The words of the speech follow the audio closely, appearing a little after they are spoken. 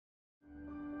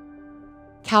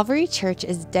Calvary Church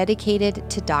is dedicated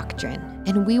to doctrine,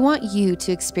 and we want you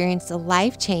to experience the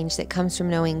life change that comes from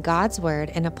knowing God's Word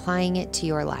and applying it to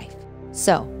your life.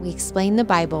 So, we explain the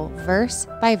Bible verse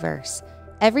by verse,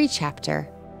 every chapter,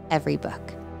 every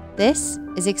book. This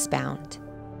is Expound.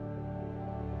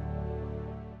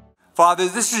 Father,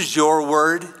 this is your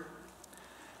word,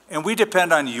 and we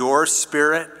depend on your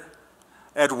Spirit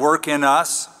at work in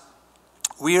us.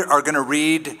 We are going to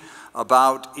read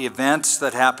about events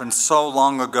that happened so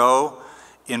long ago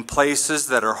in places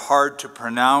that are hard to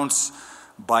pronounce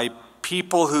by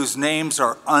people whose names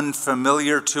are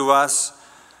unfamiliar to us.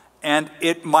 And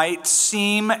it might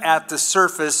seem at the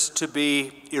surface to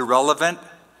be irrelevant.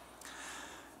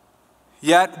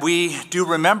 Yet we do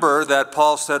remember that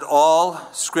Paul said all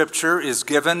Scripture is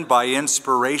given by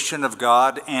inspiration of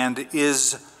God and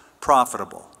is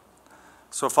profitable.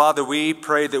 So, Father, we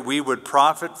pray that we would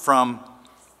profit from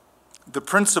the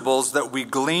principles that we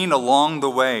glean along the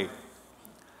way.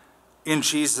 In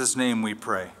Jesus' name we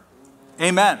pray.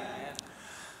 Amen.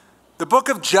 The book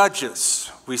of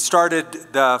Judges. We started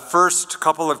the first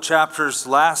couple of chapters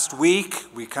last week.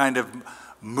 We kind of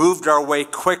moved our way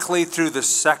quickly through the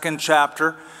second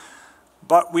chapter.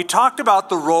 But we talked about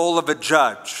the role of a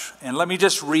judge. And let me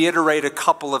just reiterate a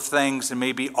couple of things and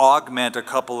maybe augment a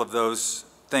couple of those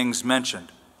things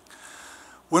mentioned.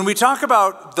 When we talk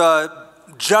about the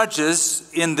judges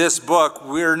in this book,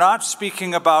 we're not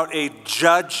speaking about a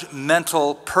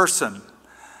judgmental person.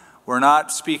 We're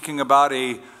not speaking about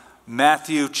a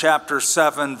Matthew chapter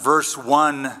 7 verse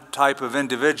 1 type of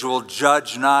individual.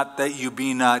 Judge not that you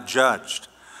be not judged.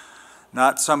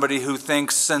 Not somebody who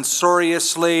thinks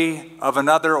censoriously of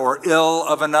another or ill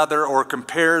of another or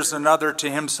compares another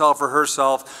to himself or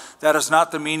herself. That is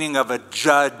not the meaning of a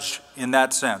judge in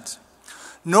that sense.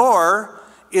 Nor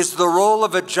is the role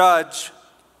of a judge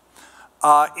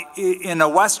in a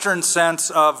Western sense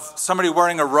of somebody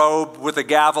wearing a robe with a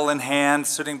gavel in hand,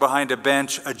 sitting behind a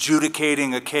bench,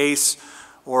 adjudicating a case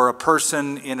or a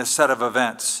person in a set of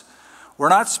events. We're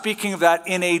not speaking of that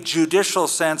in a judicial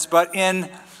sense, but in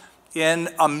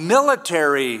a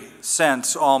military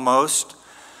sense almost.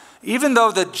 Even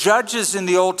though the judges in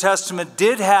the Old Testament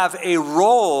did have a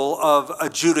role of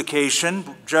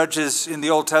adjudication, judges in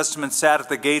the Old Testament sat at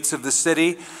the gates of the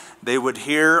city. They would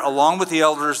hear, along with the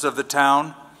elders of the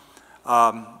town,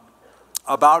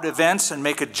 about events and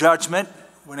make a judgment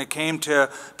when it came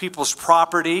to people's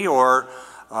property or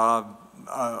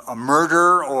a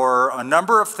murder or a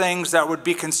number of things that would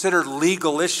be considered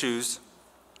legal issues.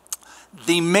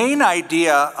 The main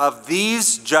idea of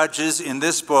these judges in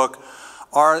this book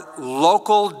are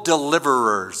local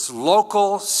deliverers,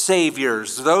 local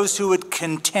saviors, those who would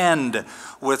contend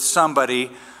with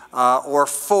somebody or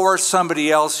for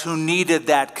somebody else who needed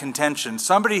that contention,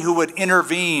 somebody who would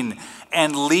intervene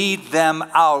and lead them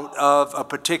out of a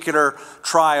particular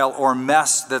trial or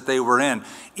mess that they were in.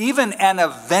 Even an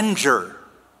avenger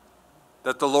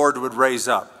that the Lord would raise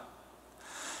up.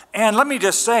 And let me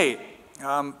just say,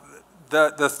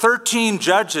 the 13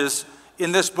 judges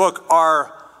in this book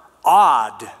are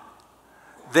odd.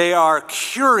 They are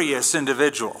curious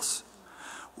individuals.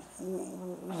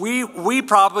 We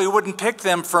probably wouldn't pick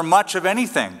them for much of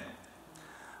anything,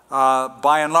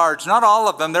 by and large. Not all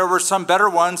of them. There were some better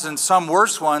ones and some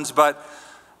worse ones, but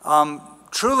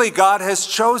truly God has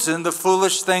chosen the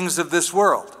foolish things of this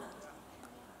world.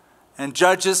 And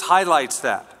Judges highlights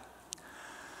that.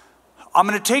 I'm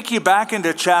going to take you back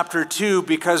into chapter 2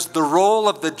 because the role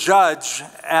of the judge,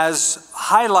 as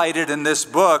highlighted in this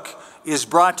book, is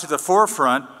brought to the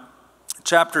forefront.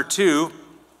 Chapter 2,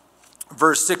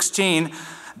 verse 16,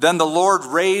 then the Lord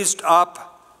raised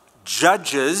up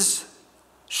judges.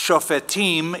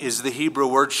 Shofetim is the Hebrew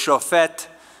word. Shofet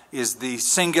is the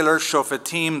singular,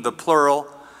 shofetim the plural.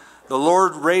 The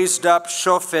Lord raised up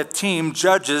shofetim,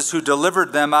 judges, who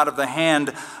delivered them out of the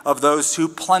hand of those who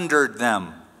plundered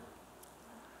them.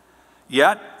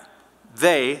 Yet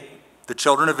they, the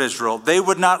children of Israel, they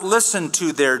would not listen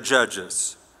to their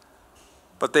judges,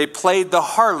 but they played the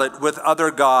harlot with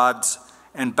other gods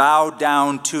and bowed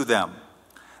down to them.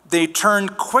 They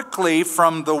turned quickly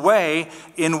from the way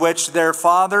in which their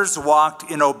fathers walked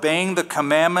in obeying the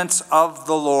commandments of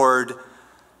the Lord.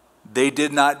 They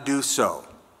did not do so.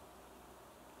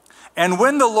 And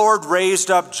when the Lord raised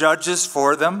up judges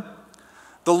for them,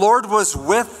 the Lord was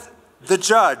with the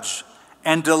judge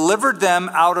and delivered them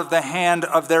out of the hand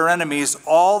of their enemies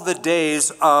all the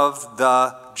days of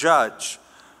the judge.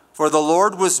 For the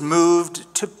Lord was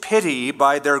moved to pity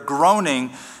by their groaning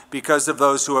because of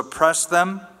those who oppressed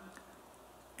them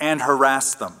and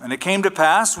harassed them. And it came to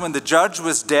pass when the judge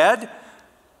was dead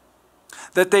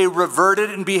that they reverted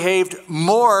and behaved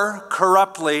more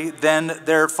corruptly than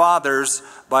their fathers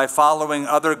by following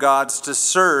other gods to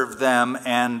serve them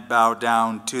and bow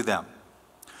down to them.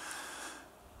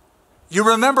 You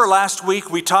remember last week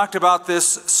we talked about this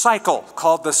cycle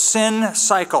called the sin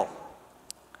cycle.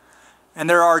 And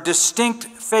there are distinct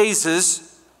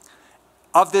phases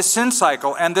of this sin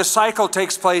cycle, and this cycle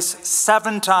takes place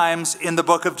 7 times in the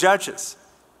book of Judges.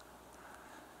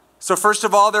 So first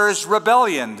of all, there is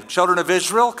rebellion. The children of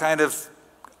Israel kind of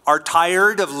are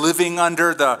tired of living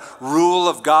under the rule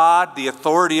of God, the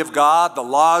authority of God, the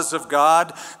laws of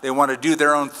God. They want to do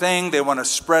their own thing. They want to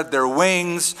spread their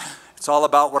wings. It's all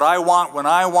about what I want when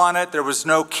I want it. There was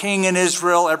no king in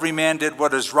Israel. Every man did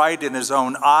what is right in his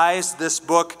own eyes, this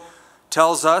book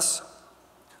tells us.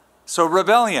 So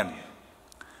rebellion.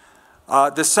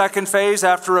 The second phase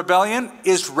after rebellion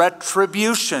is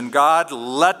retribution. God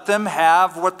let them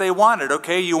have what they wanted.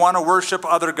 Okay, you want to worship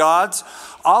other gods?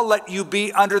 I'll let you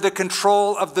be under the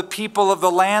control of the people of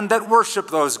the land that worship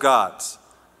those gods.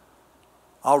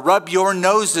 I'll rub your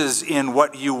noses in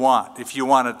what you want if you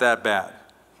want it that bad.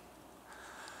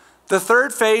 The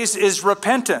third phase is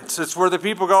repentance. It's where the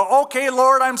people go, okay,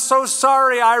 Lord, I'm so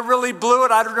sorry. I really blew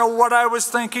it. I don't know what I was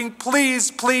thinking. Please,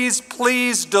 please,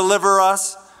 please deliver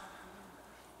us.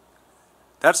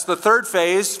 That's the third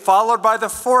phase, followed by the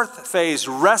fourth phase,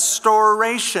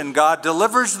 restoration. God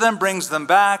delivers them, brings them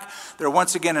back. They're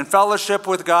once again in fellowship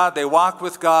with God. They walk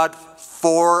with God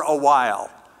for a while.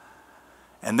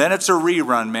 And then it's a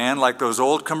rerun, man, like those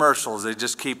old commercials. They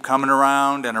just keep coming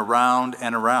around and around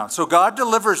and around. So God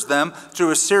delivers them through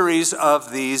a series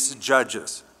of these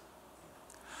judges.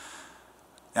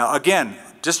 Now, again,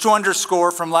 just to underscore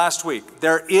from last week,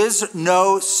 there is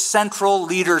no central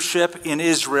leadership in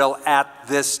Israel at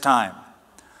this time.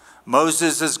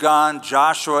 Moses is gone.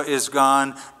 Joshua is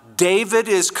gone. David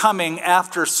is coming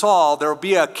after Saul. There will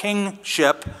be a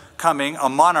kingship coming, a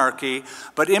monarchy.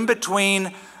 But in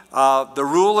between the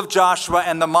rule of Joshua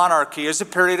and the monarchy is a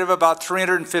period of about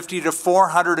 350 to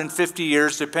 450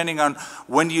 years, depending on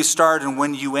when you start and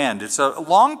when you end. It's a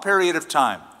long period of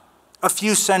time, a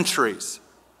few centuries.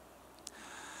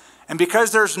 And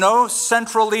because there's no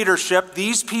central leadership,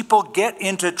 these people get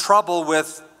into trouble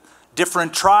with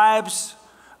different tribes,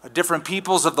 different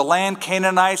peoples of the land.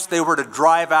 Canaanites, they were to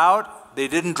drive out. They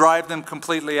didn't drive them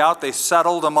completely out. They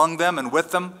settled among them and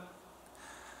with them,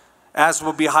 as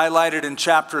will be highlighted in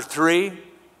chapter 3.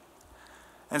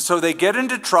 And so they get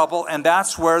into trouble, and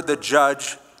that's where the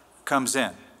judge comes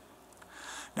in.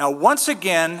 Now, once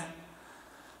again,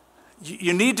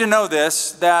 you need to know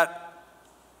this, that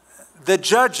the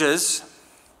judges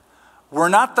were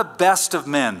not the best of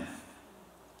men.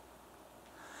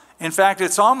 In fact,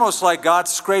 it's almost like God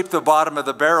scraped the bottom of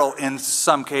the barrel in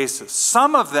some cases.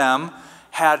 Some of them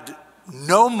had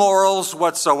no morals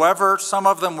whatsoever. Some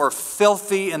of them were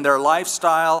filthy in their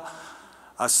lifestyle.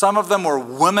 Some of them were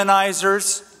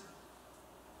womanizers.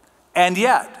 And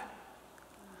yet,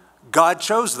 God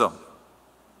chose them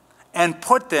and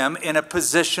put them in a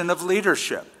position of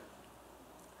leadership.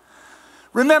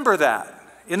 Remember that.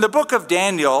 In the book of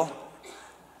Daniel,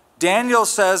 Daniel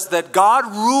says that God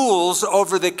rules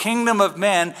over the kingdom of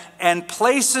men and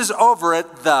places over it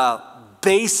the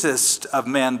basest of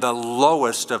men, the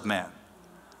lowest of men.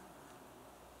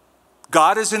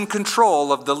 God is in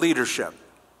control of the leadership.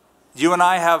 You and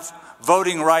I have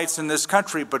voting rights in this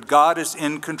country, but God is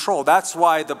in control. That's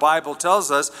why the Bible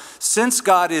tells us, since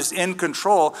God is in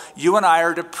control, you and I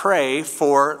are to pray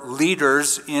for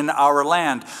leaders in our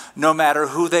land, no matter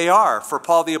who they are. For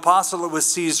Paul the Apostle, it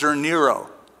was Caesar Nero.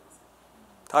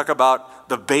 Talk about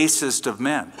the basest of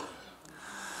men.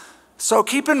 So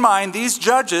keep in mind, these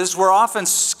judges were often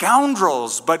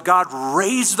scoundrels, but God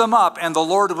raised them up, and the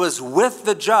Lord was with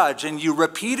the judge. And you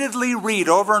repeatedly read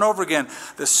over and over again,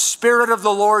 the Spirit of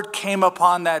the Lord came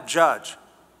upon that judge.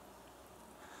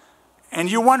 And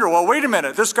you wonder, well, wait a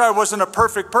minute, this guy wasn't a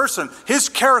perfect person. His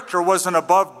character wasn't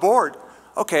above board.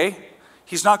 Okay,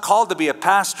 he's not called to be a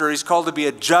pastor, he's called to be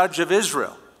a judge of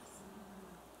Israel.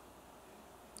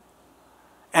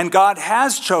 And God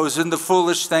has chosen the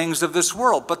foolish things of this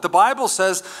world. But the Bible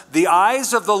says the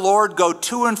eyes of the Lord go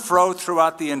to and fro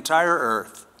throughout the entire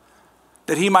earth,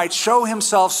 that he might show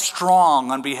himself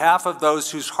strong on behalf of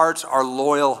those whose hearts are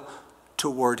loyal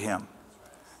toward him.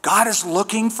 God is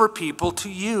looking for people to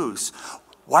use.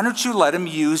 Why don't you let him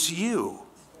use you?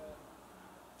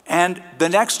 And the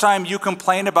next time you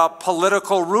complain about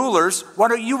political rulers, why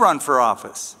don't you run for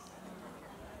office?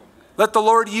 Let the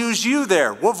Lord use you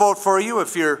there. We'll vote for you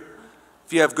if you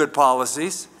have good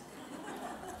policies.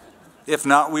 If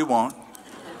not, we won't.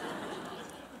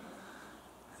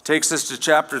 Takes us to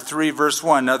chapter 3, verse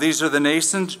 1. Now these are the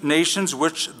nations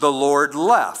which the Lord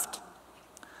left,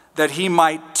 that he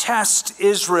might test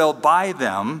Israel by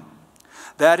them,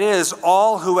 that is,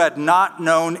 all who had not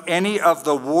known any of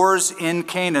the wars in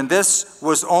Canaan. This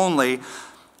was only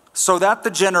so that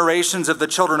the generations of the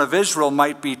children of Israel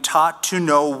might be taught to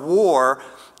know war,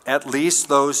 at least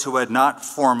those who had not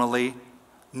formerly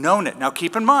known it. Now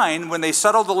keep in mind, when they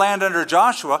settled the land under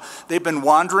Joshua, they've been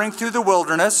wandering through the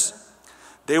wilderness.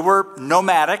 They were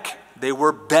nomadic. They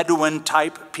were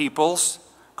Bedouin-type peoples,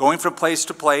 going from place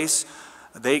to place.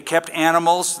 They kept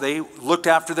animals. They looked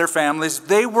after their families.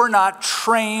 They were not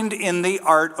trained in the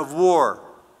art of war.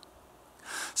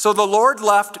 So the Lord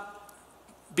left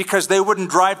because they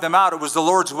wouldn't drive them out. It was the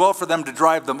Lord's will for them to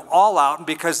drive them all out. And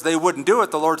because they wouldn't do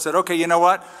it, the Lord said, okay, you know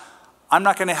what? I'm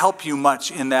not going to help you much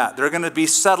in that. They're going to be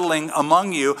settling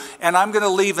among you, and I'm going to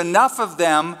leave enough of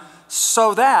them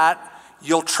so that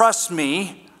you'll trust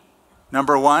me,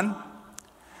 number one,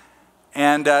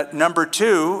 and number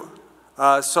two,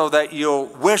 so that you'll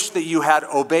wish that you had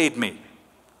obeyed me.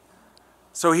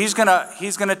 So he's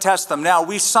gonna test them. Now,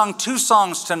 we sung 2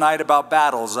 songs tonight about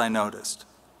battles, I noticed.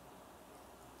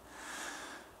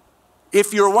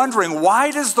 If you're wondering,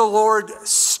 why does the Lord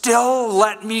still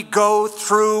let me go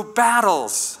through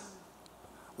battles?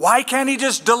 Why can't he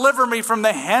just deliver me from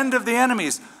the hand of the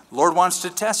enemies? The Lord wants to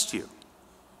test you.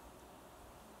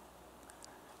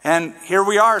 And here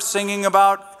we are singing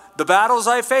about the battles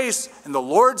I face, and the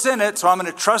Lord's in it, so I'm going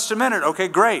to trust him in it. Okay,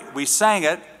 great. We sang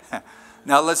it.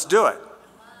 Now let's do it.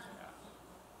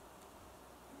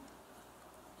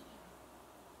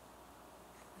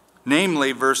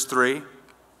 Namely, verse 3.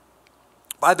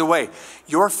 By the way,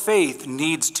 your faith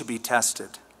needs to be tested,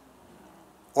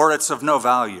 or it's of no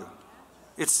value.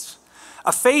 It's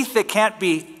a faith that can't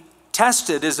be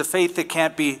tested is a faith that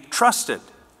can't be trusted.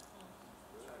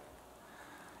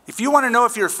 If you want to know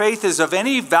if your faith is of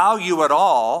any value at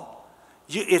all,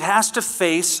 it has to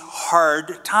face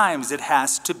hard times. It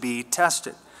has to be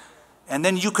tested. And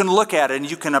then you can look at it and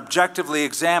you can objectively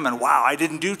examine, wow, I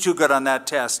didn't do too good on that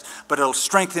test, but it'll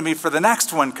strengthen me for the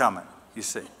next one coming, you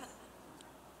see.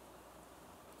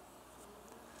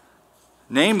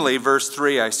 Namely, verse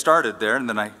 3, I started there and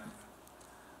then I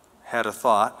had a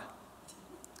thought.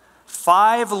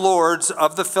 5 lords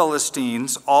of the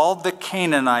Philistines, all the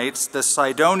Canaanites, the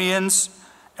Sidonians,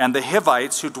 and the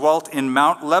Hivites who dwelt in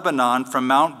Mount Lebanon from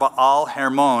Mount Baal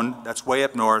Hermon, that's way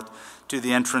up north, to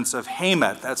the entrance of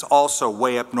Hamath, that's also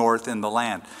way up north in the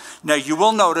land. Now you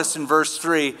will notice in verse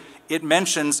 3, it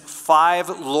mentions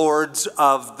 5 lords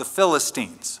of the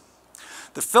Philistines.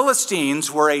 The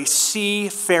Philistines were a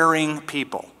seafaring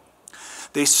people.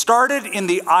 They started in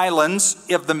the islands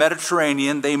of the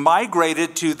Mediterranean. They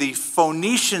migrated to the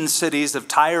Phoenician cities of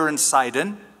Tyre and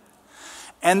Sidon.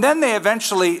 And then they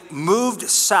eventually moved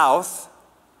south,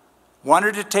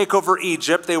 wanted to take over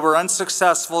Egypt. They were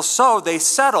unsuccessful, so they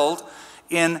settled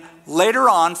in, later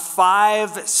on,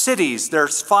 5 cities.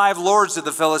 There's 5 lords of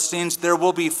the Philistines. There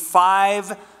will be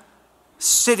 5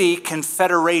 city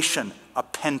confederation, a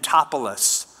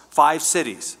pentapolis, 5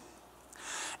 cities.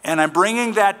 And I'm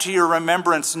bringing that to your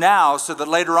remembrance now so that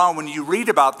later on when you read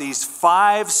about these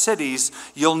 5 cities,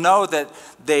 you'll know that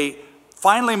they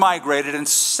finally migrated and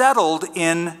settled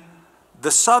in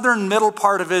the southern middle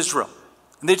part of Israel.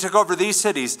 And they took over these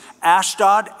cities: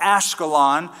 Ashdod,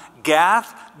 Ashkelon,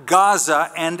 Gath,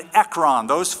 Gaza, and Ekron,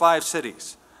 those 5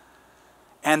 cities.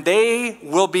 And they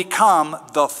will become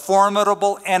the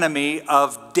formidable enemy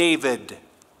of David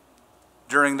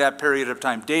during that period of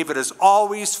time. David is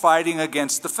always fighting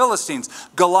against the Philistines.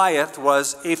 Goliath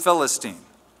was a Philistine.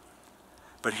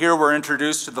 But here we're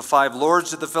introduced to the 5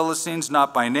 lords of the Philistines,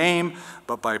 not by name,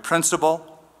 but by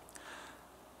principle.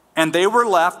 And they were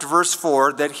left, verse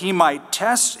 4, that he might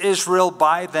test Israel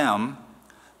by them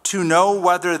to know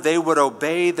whether they would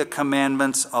obey the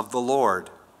commandments of the Lord,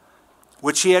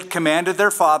 which he had commanded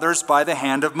their fathers by the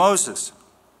hand of Moses.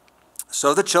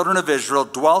 So the children of Israel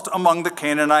dwelt among the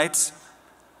Canaanites,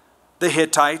 the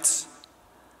Hittites,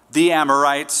 the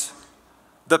Amorites,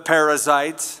 the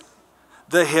Perizzites,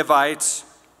 the Hivites,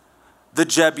 the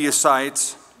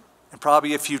Jebusites, and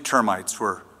probably a few termites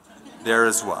were there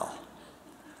as well.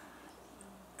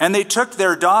 And they took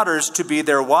their daughters to be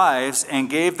their wives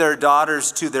and gave their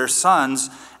daughters to their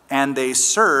sons, and they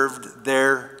served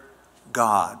their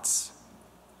gods.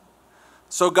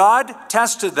 So God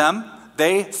tested them.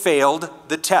 They failed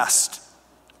the test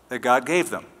that God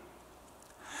gave them.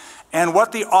 And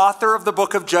what the author of the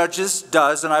book of Judges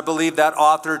does, and I believe that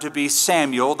author to be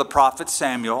Samuel, the prophet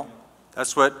Samuel,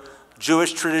 that's what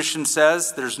Jewish tradition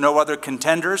says. There's no other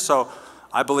contender, so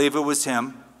I believe it was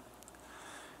him.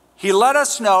 he let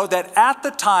us know that at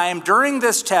the time during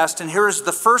this test, and here is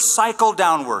the first cycle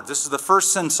downward. This is the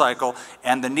first sin cycle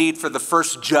and the need for the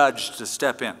first judge to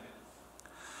step in.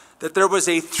 That there was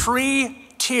a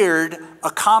 3-tiered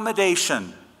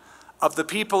accommodation of the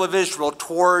people of Israel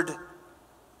toward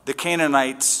the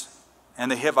Canaanites and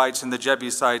the Hivites and the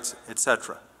Jebusites,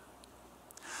 etc.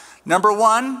 Number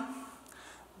 1,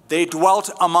 they dwelt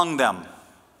among them.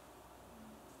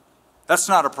 That's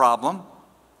not a problem.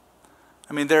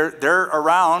 I mean, they're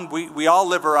around. We all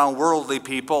live around worldly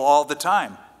people all the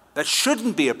time. That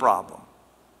shouldn't be a problem.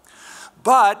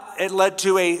 But it led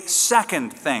to a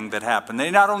second thing that happened.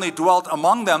 They not only dwelt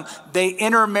among them, they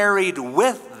intermarried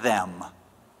with them.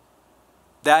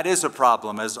 That is a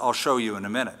problem, as I'll show you in a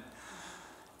minute.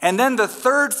 And then the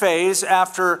third phase,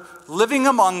 after living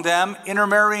among them,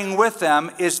 intermarrying with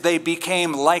them, is they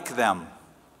became like them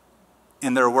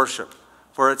in their worship.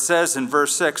 For it says in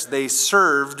verse 6, they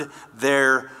served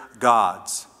their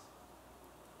gods.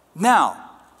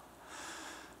 Now,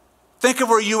 think of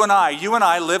where you and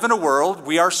I live in a world.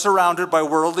 We are surrounded by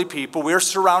worldly people. We are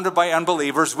surrounded by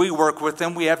unbelievers. We work with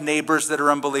them. We have neighbors that are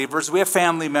unbelievers. We have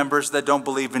family members that don't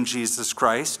believe in Jesus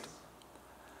Christ.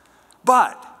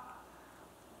 But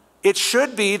it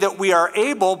should be that we are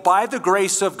able, by the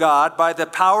grace of God, by the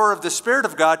power of the Spirit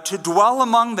of God, to dwell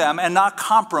among them and not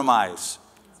compromise.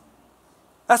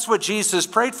 That's what Jesus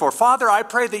prayed for. Father, I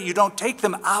pray that you don't take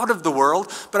them out of the world,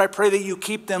 but I pray that you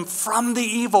keep them from the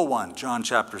evil one, John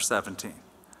chapter 17.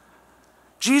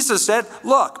 Jesus said,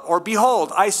 look, or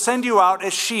behold, I send you out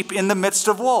as sheep in the midst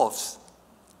of wolves.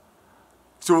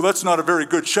 So, well, that's not a very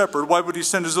good shepherd. Why would he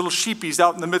send his little sheepies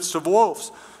out in the midst of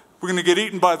wolves? We're going to get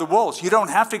eaten by the wolves. You don't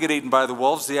have to get eaten by the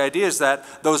wolves. The idea is that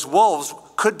those wolves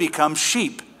could become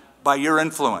sheep by your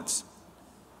influence.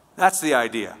 That's the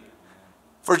idea.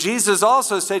 For Jesus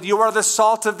also said, you are the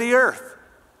salt of the earth.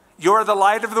 You are the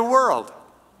light of the world.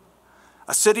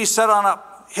 A city set on a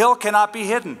hill cannot be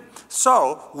hidden.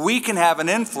 So we can have an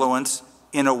influence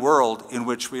in a world in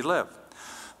which we live.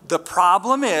 The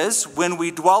problem is when we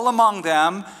dwell among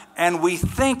them and we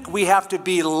think we have to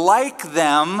be like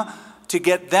them to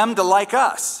get them to like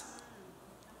us.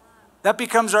 That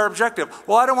becomes our objective.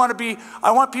 Well,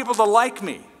 I want people to like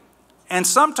me. And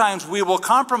sometimes we will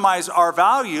compromise our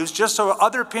values just so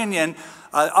other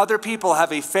people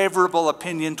have a favorable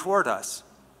opinion toward us.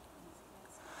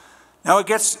 Now it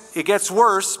gets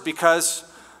worse because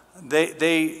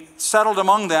they settled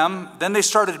among them. Then they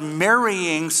started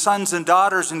marrying sons and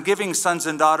daughters and giving sons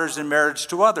and daughters in marriage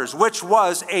to others, which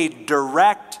was a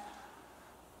direct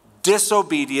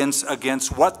disobedience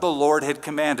against what the Lord had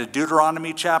commanded.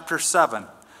 Deuteronomy chapter 7.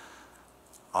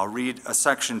 I'll read a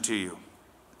section to you.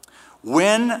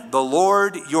 When the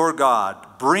Lord your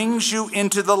God brings you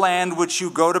into the land which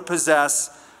you go to possess,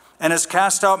 and has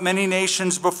cast out many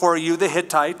nations before you, the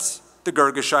Hittites, the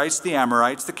Girgashites, the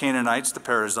Amorites, the Canaanites, the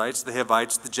Perizzites, the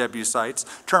Hivites, the Jebusites,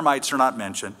 termites are not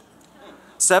mentioned,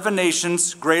 7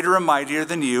 nations greater and mightier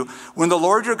than you. When the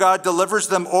Lord your God delivers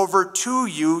them over to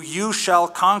you, you shall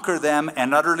conquer them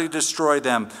and utterly destroy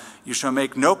them. You shall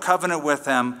make no covenant with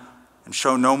them and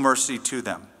show no mercy to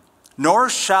them. Nor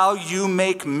shall you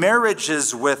make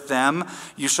marriages with them.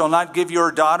 You shall not give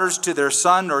your daughters to their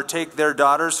son, or take their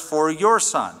daughters for your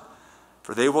son.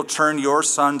 For they will turn your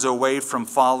sons away from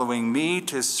following me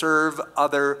to serve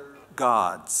other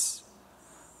gods.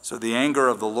 So the anger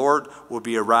of the Lord will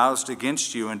be aroused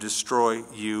against you and destroy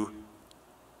you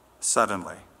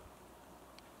suddenly.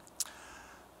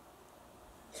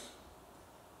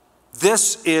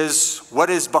 This is what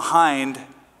is behind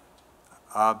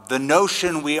the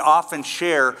notion we often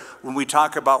share when we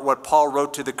talk about what Paul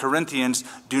wrote to the Corinthians: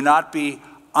 do not be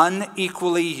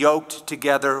unequally yoked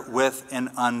together with an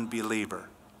unbeliever.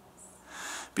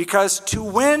 Because to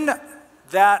win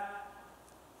that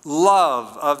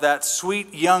love of that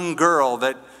sweet young girl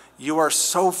that you are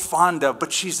so fond of,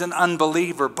 but she's an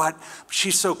unbeliever, but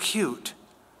she's so cute.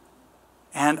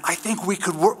 And I think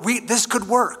this could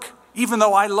work, even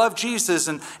though I love Jesus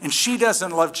and she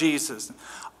doesn't love Jesus.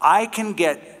 I can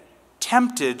get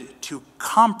tempted to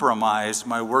compromise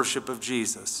my worship of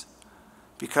Jesus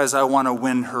because I want to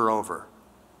win her over.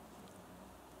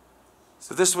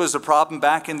 So this was a problem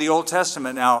back in the Old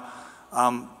Testament. Now,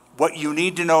 what you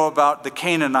need to know about the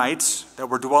Canaanites that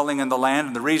were dwelling in the land,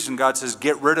 and the reason God says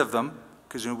get rid of them,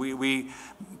 because we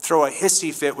throw a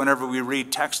hissy fit whenever we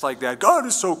read text like that. God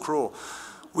is so cruel.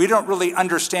 We don't really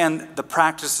understand the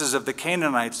practices of the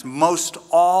Canaanites. Most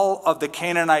all of the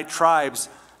Canaanite tribes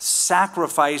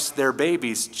sacrificed their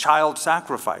babies, child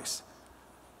sacrifice.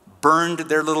 Burned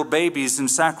their little babies in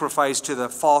sacrifice to the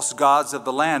false gods of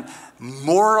the land.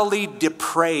 Morally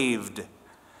depraved.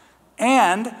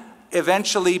 And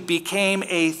eventually became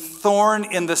a thorn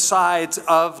in the sides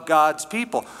of God's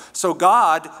people. So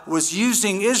God was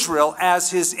using Israel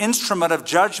as his instrument of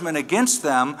judgment against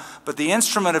them, but the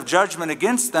instrument of judgment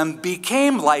against them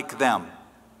became like them.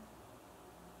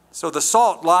 So the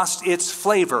salt lost its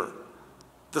flavor.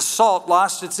 The salt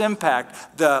lost its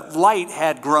impact. The light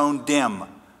had grown dim.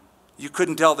 You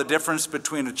couldn't tell the difference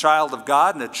between a child of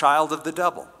God and a child of the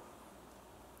devil.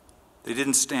 They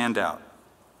didn't stand out.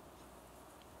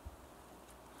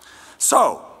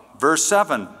 So, verse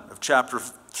 7 of chapter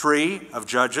 3 of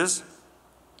Judges.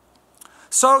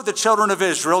 So the children of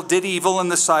Israel did evil in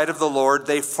the sight of the Lord.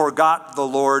 They forgot the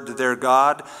Lord their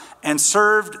God and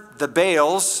served the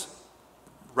Baals.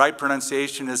 Right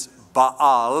pronunciation is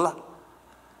Baal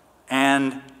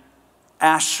and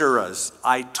Asherahs.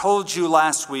 I told you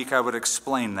last week I would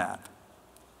explain that.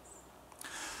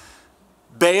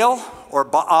 Baal or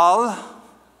Baal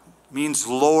means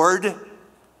Lord.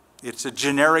 It's a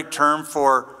generic term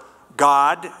for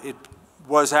God. It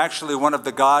was actually one of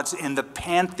the gods in the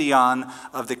pantheon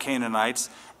of the Canaanites.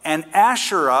 And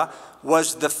Asherah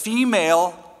was the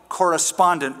female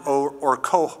correspondent or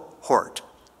cohort.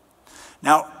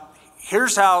 Now,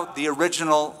 here's how the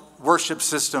original worship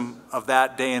system of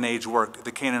that day and age worked,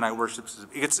 the Canaanite worship system.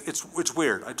 It's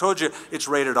weird. I told you it's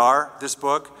rated R, this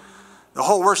book. The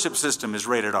whole worship system is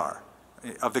rated R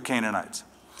of the Canaanites.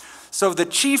 So the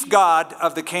chief god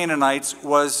of the Canaanites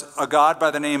was a god by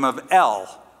the name of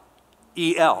El,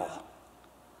 E-L.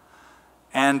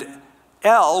 And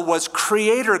El was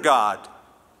creator God.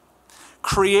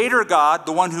 Creator God,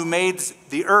 the one who made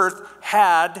the earth,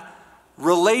 had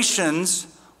relations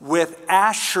with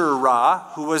Asherah,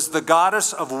 who was the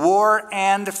goddess of war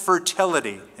and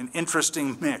fertility. An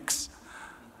interesting mix.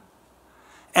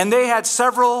 And they had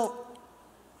several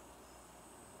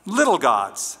little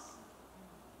gods.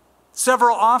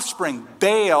 Several offspring.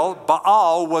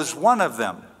 Baal was one of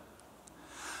them.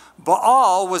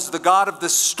 Baal was the god of the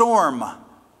storm,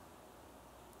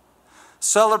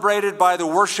 celebrated by the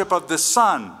worship of the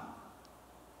sun.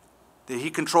 He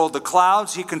controlled the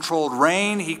clouds, he controlled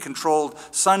rain, he controlled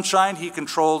sunshine, he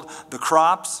controlled the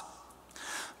crops.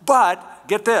 But,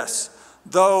 get this,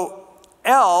 though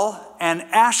El and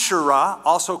Asherah,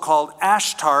 also called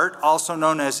Ashtart, also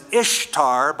known as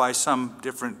Ishtar by some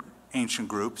different ancient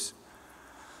groups,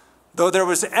 though there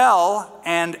was El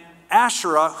and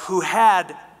Asherah who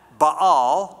had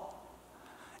Baal,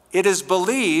 it is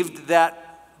believed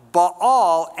that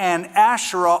Baal and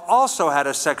Asherah also had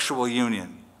a sexual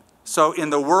union. So in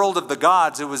the world of the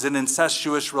gods, it was an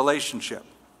incestuous relationship.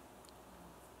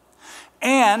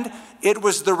 And it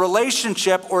was the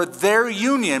relationship or their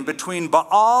union between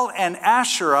Baal and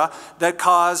Asherah that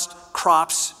caused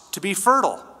crops to be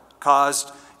fertile,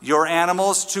 caused your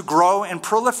animals to grow and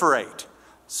proliferate.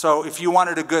 So if you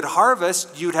wanted a good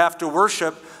harvest, you'd have to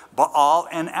worship Baal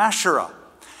and Asherah.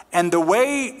 And the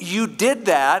way you did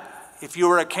that, if you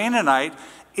were a Canaanite,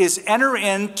 is enter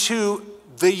into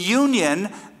the union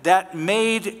that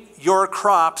made your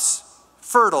crops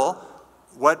fertile,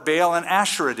 what Baal and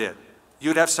Asherah did.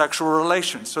 You'd have sexual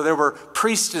relations. So there were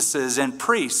priestesses and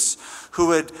priests who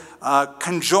would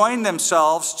conjoin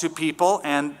themselves to people,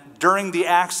 and during the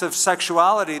acts of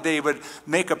sexuality, they would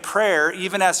make a prayer,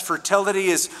 even as fertility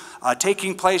is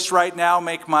taking place right now,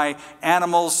 make my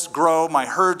animals grow, my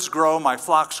herds grow, my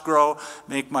flocks grow,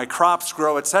 make my crops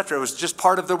grow, etc. It was just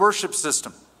part of the worship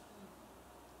system.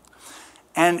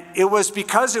 And it was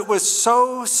because it was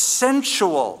so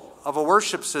sensual of a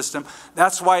worship system,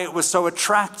 that's why it was so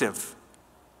attractive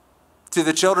to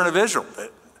the children of Israel.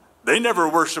 They never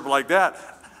worshiped like that.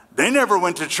 They never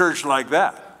went to church like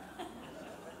that.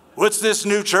 What's this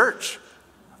new church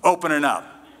opening up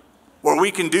where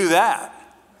we can do that?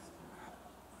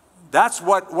 That's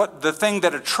what the thing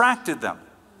that attracted them.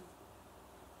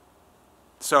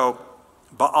 So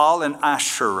Baal and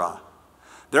Asherah.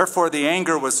 Therefore the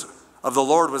anger of the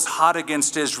Lord was hot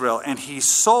against Israel, and he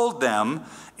sold them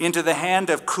into the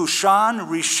hand of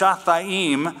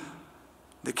Cushan-Rishathaim,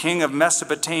 the king of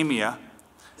Mesopotamia.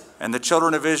 And the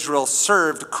children of Israel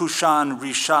served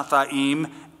Cushan-Rishathaim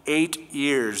 8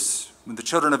 years. When the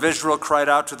children of Israel cried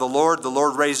out to the Lord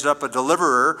raised up a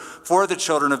deliverer for the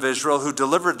children of Israel, who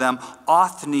delivered them,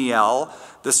 Othniel,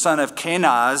 the son of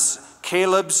Kenaz,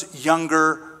 Caleb's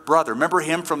younger brother. Remember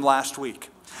him from last week.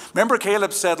 Remember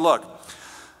Caleb said, look,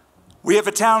 we have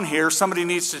a town here. Somebody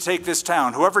needs to take this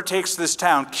town. Whoever takes this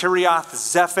town, Kiriath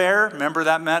Zepher, remember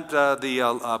that meant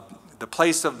the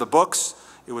place of the books.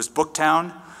 It was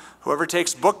Booktown. Whoever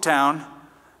takes Booktown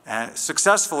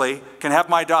successfully can have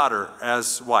my daughter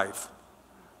as wife.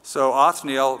 So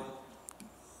Othniel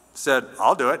said,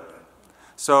 I'll do it.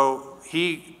 So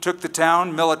he took the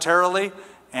town militarily,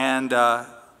 and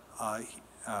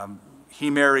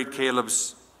he married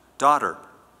Caleb's daughter.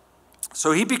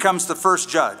 So he becomes the first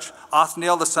judge.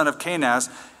 Othniel, the son of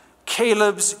Kenaz,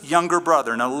 Caleb's younger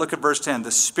brother. Now look at verse 10. The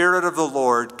Spirit of the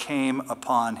Lord came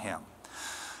upon him.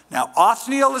 Now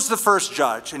Othniel is the first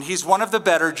judge, and he's one of the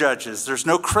better judges. There's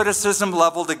no criticism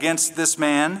leveled against this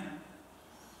man.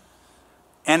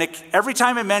 And every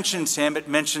time it mentions him, it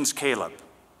mentions Caleb.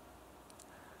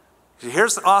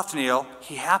 Here's Othniel.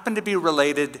 He happened to be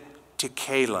related to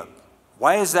Caleb.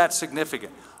 Why is that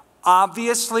significant?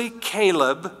 Obviously,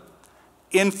 Caleb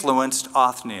influenced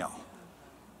Othniel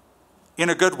in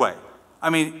a good way.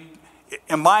 I mean,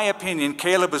 in my opinion,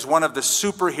 Caleb is one of the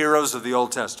superheroes of the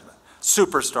Old Testament.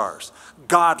 Superstars,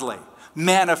 godly,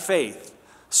 man of faith,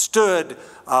 stood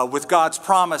with God's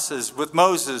promises, with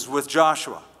Moses, with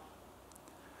Joshua.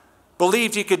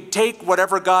 Believed he could take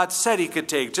whatever God said he could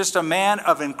take. Just a man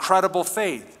of incredible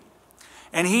faith.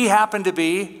 And he happened to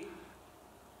be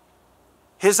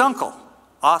his uncle,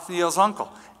 Othniel's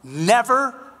uncle.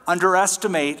 Never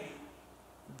underestimate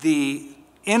the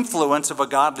influence of a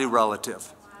godly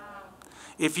relative.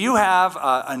 If you have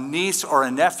a niece or a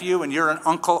nephew and you're an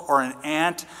uncle or an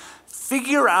aunt,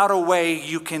 figure out a way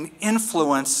you can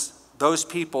influence those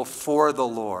people for the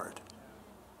Lord.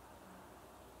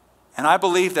 And I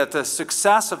believe that the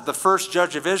success of the first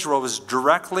judge of Israel was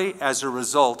directly as a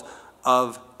result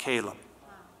of Caleb.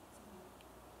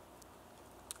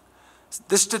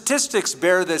 The statistics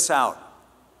bear this out.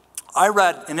 I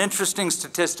read an interesting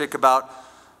statistic about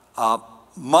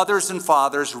mothers and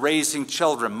fathers raising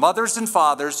children. Mothers and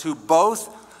fathers who both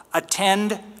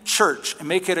attend church and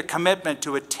make it a commitment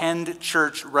to attend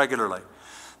church regularly.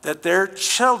 That their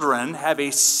children have a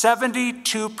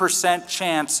 72%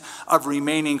 chance of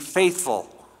remaining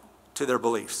faithful to their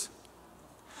beliefs.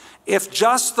 If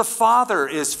just the father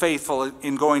is faithful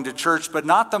in going to church, but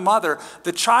not the mother,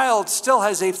 the child still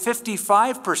has a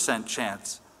 55%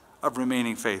 chance of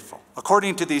remaining faithful,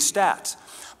 according to these stats.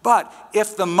 But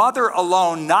if the mother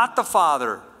alone, not the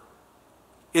father,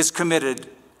 is committed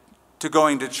to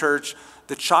going to church,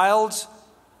 the child's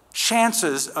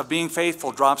chances of being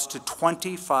faithful drops to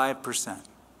 25%.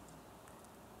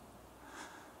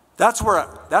 That's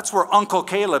where Uncle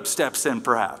Caleb steps in,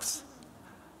 perhaps.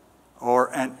 Or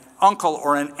an uncle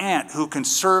or an aunt who can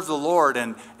serve the Lord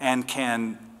and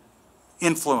can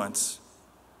influence.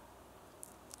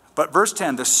 But verse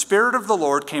 10, the Spirit of the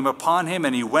Lord came upon him,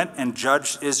 and he went and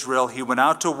judged Israel. He went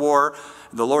out to war.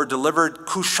 The Lord delivered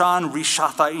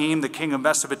Cushan-Rishathaim, the king of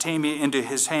Mesopotamia, into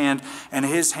his hand, and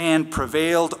his hand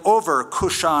prevailed over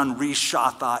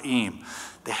Cushan-Rishathaim.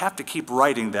 They have to keep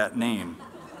writing that name.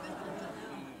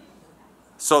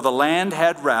 So the land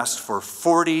had rest for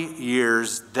 40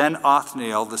 years. Then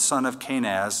Othniel, the son of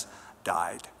Kenaz,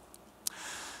 died.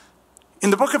 In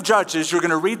the book of Judges, you're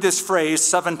going to read this phrase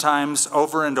 7 times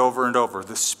over and over and over.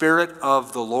 The Spirit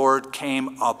of the Lord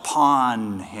came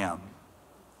upon him.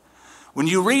 When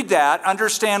you read that,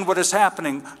 understand what is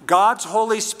happening. God's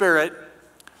Holy Spirit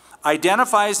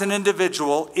identifies an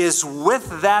individual, is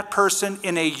with that person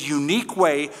in a unique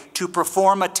way to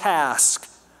perform a task.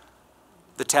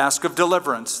 The task of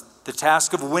deliverance, the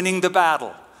task of winning the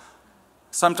battle.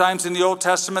 Sometimes in the Old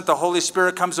Testament, the Holy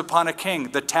Spirit comes upon a king,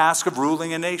 the task of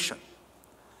ruling a nation.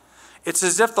 It's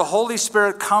as if the Holy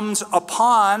Spirit comes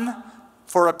upon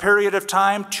for a period of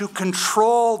time to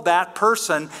control that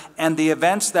person and the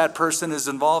events that person is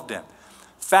involved in.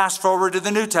 Fast forward to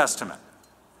the New Testament.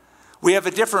 We have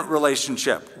a different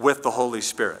relationship with the Holy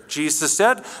Spirit. Jesus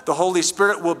said, the Holy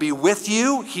Spirit will be with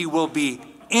you, he will be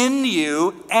in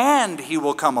you, and he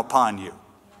will come upon you.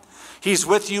 He's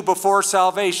with you before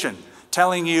salvation,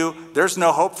 telling you there's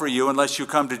no hope for you unless you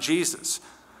come to Jesus.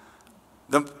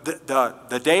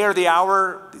 The day or the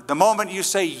hour, the moment you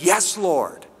say, yes,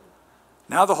 Lord,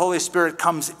 now the Holy Spirit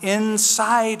comes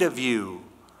inside of you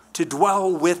to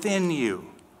dwell within you.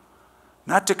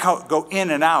 Not to go in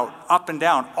and out, up and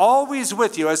down, always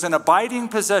with you as an abiding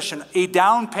possession, a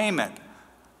down payment,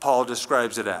 Paul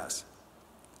describes it as.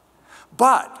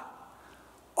 But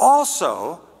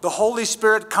also, the Holy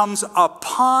Spirit comes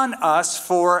upon us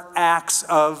for acts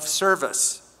of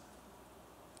service.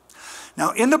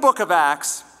 Now, in the book of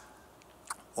Acts,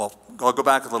 well, I'll go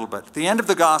back a little bit. At the end of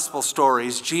the gospel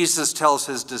stories, Jesus tells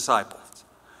his disciples,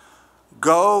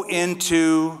 go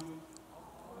into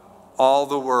all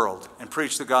the world and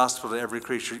preach the gospel to every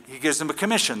creature. He gives them a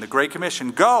commission, the Great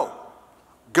Commission. Go.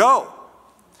 Go.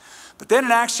 But then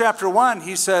in Acts chapter 1,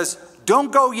 he says,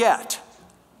 don't go yet.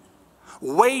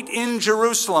 Wait in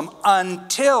Jerusalem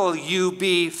until you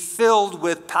be filled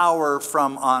with power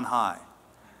from on high.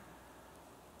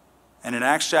 And in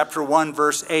Acts chapter 1,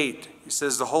 verse 8, he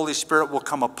says, the Holy Spirit will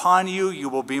come upon you. You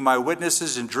will be my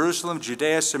witnesses in Jerusalem,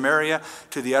 Judea, Samaria,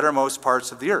 to the uttermost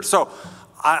parts of the earth. So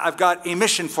I've got a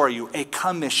mission for you, a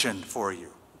commission for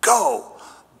you. Go,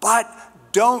 but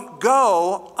don't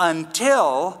go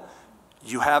until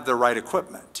you have the right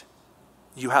equipment.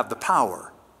 You have the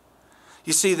power.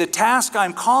 You see, the task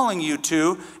I'm calling you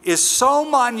to is so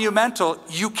monumental,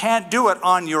 you can't do it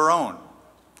on your own.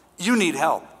 You need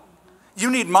help. You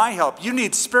need my help. You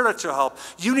need spiritual help.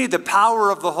 You need the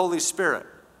power of the Holy Spirit.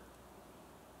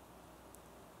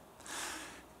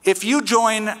 If you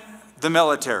join the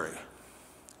military,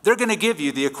 they're going to give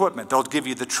you the equipment. They'll give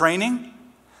you the training.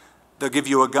 They'll give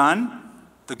you a gun.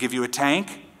 They'll give you a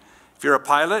tank. If you're a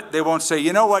pilot, they won't say,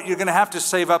 you know what, you're going to have to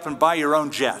save up and buy your own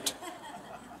jet.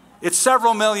 It's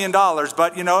several $1 million,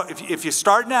 but you know, if you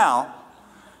start now,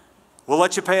 we'll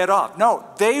let you pay it off. No,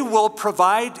 they will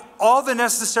provide all the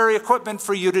necessary equipment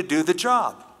for you to do the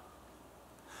job.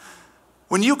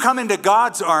 When you come into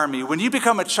God's army, when you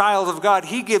become a child of God,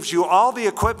 He gives you all the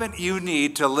equipment you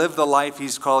need to live the life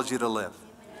He's called you to live,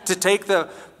 to take the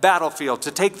battlefield,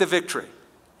 to take the victory.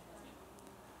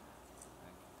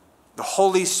 The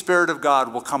Holy Spirit of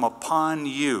God will come upon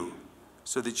you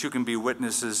so that you can be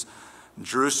witnesses in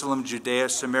Jerusalem, Judea,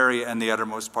 Samaria, and the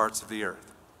uttermost parts of the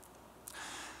earth.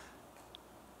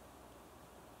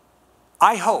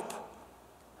 I hope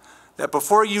that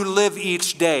before you live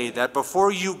each day, that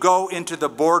before you go into the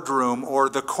boardroom or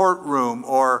the courtroom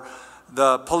or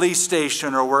the police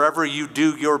station or wherever you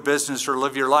do your business or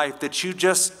live your life, that you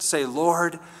just say,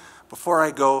 Lord, before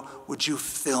I go, would you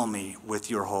fill me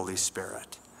with your Holy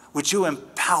Spirit? Would you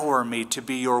empower me to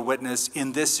be your witness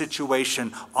in this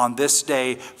situation on this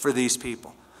day for these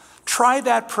people? Try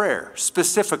that prayer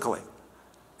specifically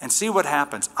and see what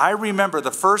happens. I remember the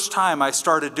first time I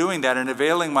started doing that and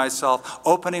availing myself,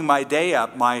 opening my day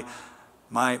up, my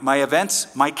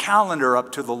events, my calendar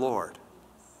up to the Lord.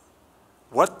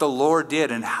 What the Lord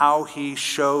did and how He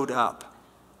showed up.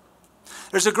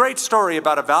 There's a great story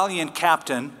about a valiant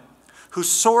captain whose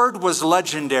sword was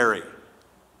legendary.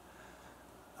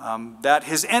 That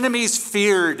his enemies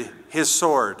feared his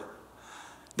sword.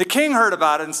 The king heard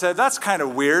about it and said, that's kind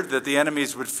of weird that the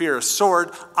enemies would fear a sword.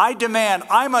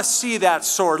 I must see that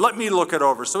sword. Let me look it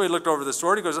over. So he looked over the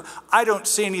sword. He goes, I don't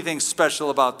see anything special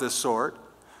about this sword.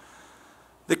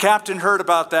 The captain heard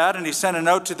about that and he sent a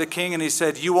note to the king and he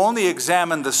said, you only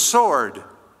examined the sword.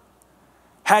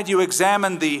 Had you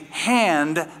examined the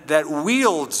hand that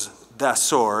wields the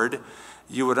sword,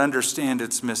 you would understand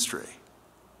its mystery.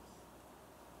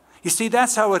 You see,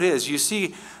 that's how it is. You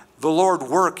see the Lord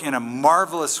work in a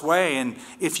marvelous way. And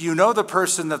if you know the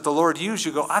person that the Lord used,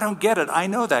 you go, I don't get it. I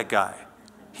know that guy.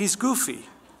 He's goofy.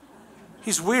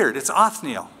 He's weird. It's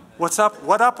Othniel. What's up?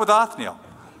 What up with Othniel?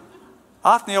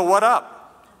 Othniel, what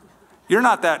up? You're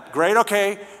not that great.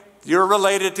 Okay, you're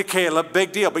related to Caleb.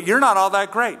 Big deal. But you're not all that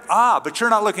great. But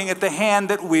you're not looking at the hand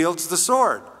that wields the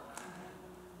sword.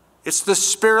 It's the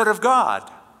Spirit of God.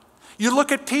 You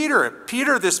look at Peter.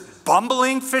 Peter, this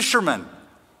bumbling fisherman.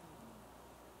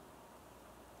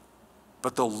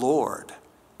 But the Lord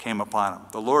came upon him.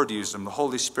 The Lord used him. The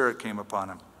Holy Spirit came upon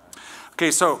him. Okay,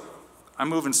 so I'm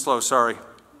moving slow, sorry.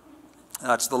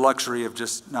 That's the luxury of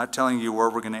just not telling you where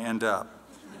we're going to end up.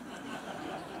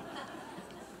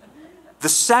 The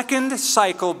second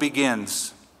cycle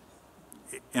begins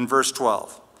in verse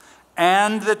 12.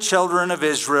 And the children of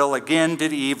Israel again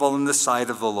did evil in the sight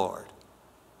of the Lord.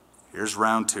 Here's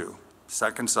round 2,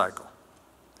 second cycle.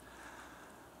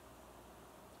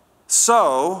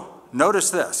 So, notice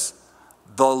this.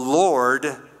 The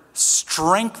Lord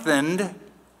strengthened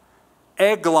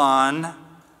Eglon,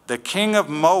 the king of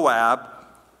Moab,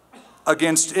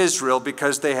 against Israel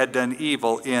because they had done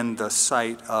evil in the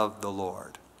sight of the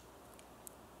Lord.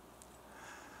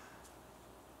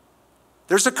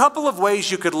 There's a couple of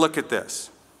ways you could look at this.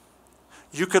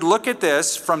 You could look at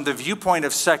this from the viewpoint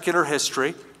of secular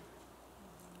history,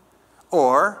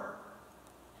 or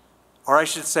I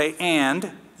should say,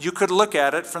 and you could look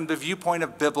at it from the viewpoint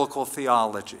of biblical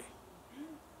theology.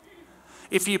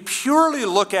 If you purely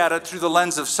look at it through the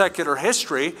lens of secular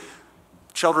history,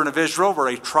 children of Israel were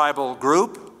a tribal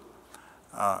group,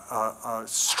 a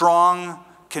strong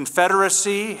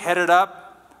confederacy headed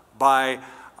up by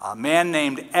a man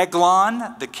named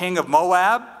Eglon, the king of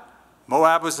Moab.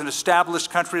 Moab was an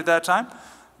established country at that time.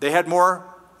 They had more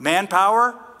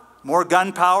manpower, more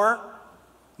gun power,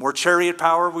 more chariot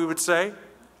power, we would say.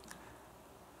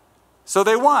 So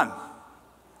they won.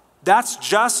 That's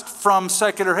just from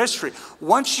secular history.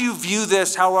 Once you view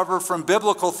this, however, from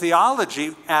biblical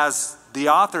theology, as the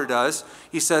author does,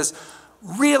 he says,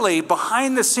 really,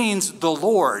 behind the scenes, the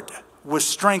Lord was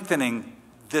strengthening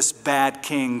this bad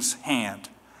king's hand.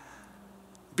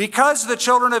 Because the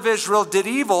children of Israel did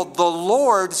evil, the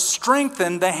Lord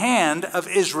strengthened the hand of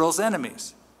Israel's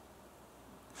enemies.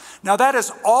 Now that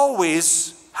is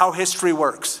always how history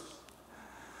works.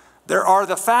 There are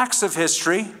the facts of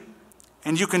history,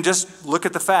 and you can just look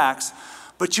at the facts,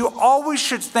 but you always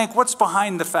should think, what's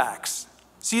behind the facts?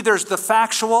 See, there's the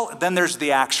factual, then there's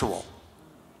the actual.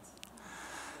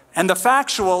 And the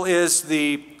factual is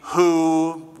the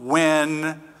who,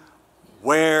 when,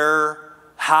 where,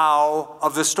 how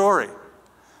of the story.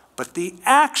 But the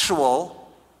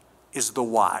actual is the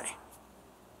why.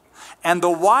 And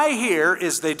the why here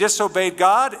is they disobeyed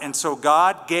God, and so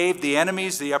God gave the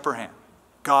enemies the upper hand.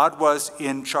 God was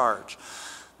in charge.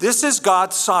 This is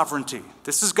God's sovereignty.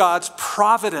 This is God's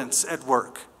providence at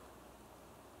work.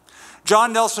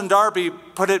 John Nelson Darby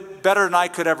put it better than I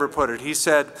could ever put it. He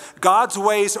said, God's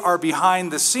ways are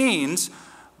behind the scenes,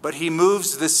 but he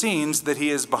moves the scenes that he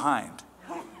is behind.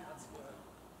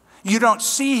 You don't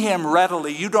see him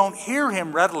readily. You don't hear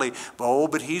him readily.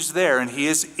 But he's there, and he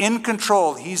is in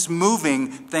control. He's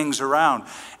moving things around.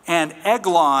 And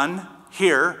Eglon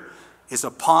here is a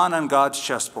pawn on God's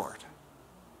chessboard.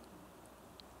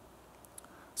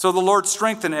 So the Lord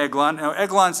strengthened Eglon. Now,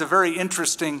 Eglon's a very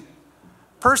interesting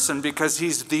person because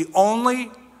he's the only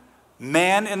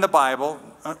man in the Bible,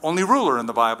 only ruler in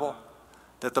the Bible,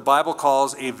 that the Bible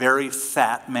calls a very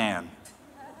fat man.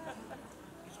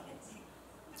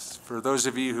 For those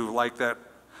of you who like that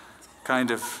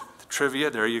kind of trivia,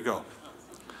 there you go.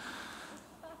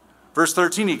 Verse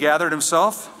 13, he gathered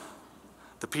himself,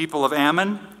 the people of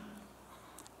Ammon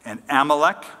and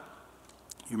Amalek.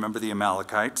 You remember the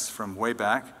Amalekites from way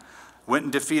back. Went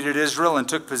and defeated Israel and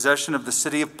took possession of the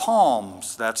city of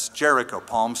palms. That's Jericho,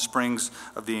 Palm Springs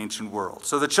of the ancient world.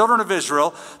 So the children of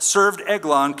Israel served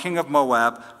Eglon, king of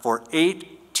Moab, for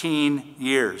 18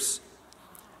 years.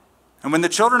 And when the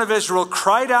children of Israel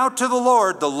cried out to the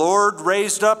Lord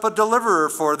raised up a deliverer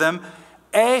for them,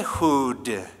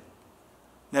 Ehud.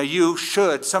 Now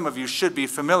some of you should be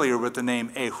familiar with the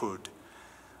name Ehud.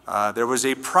 There was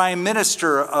a prime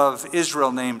minister of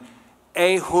Israel named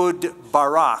Ehud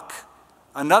Barak.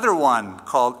 Another one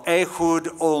called Ehud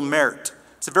Olmert.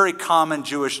 It's a very common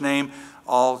Jewish name,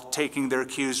 all taking their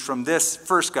cues from this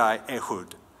first guy,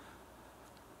 Ehud.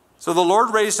 So the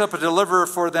Lord raised up a deliverer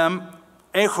for them,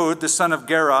 Ehud, the son of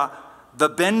Gera, the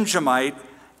Benjamite,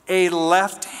 a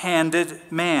left-handed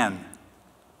man.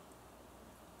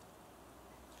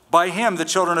 By him, the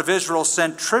children of Israel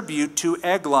sent tribute to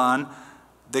Eglon,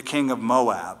 the king of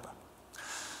Moab.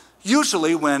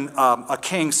 Usually when a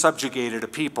king subjugated a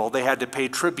people, they had to pay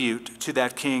tribute to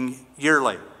that king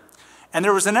yearly. And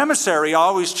there was an emissary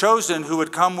always chosen who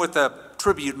would come with the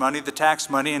tribute money, the tax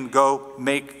money, and go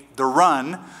make the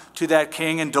run to that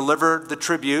king and deliver the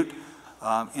tribute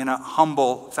in a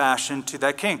humble fashion to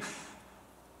that king.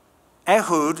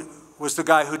 Ehud was the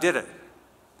guy who did it.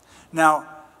 Now,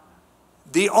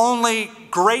 the only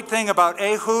great thing about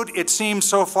Ehud, it seems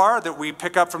so far that we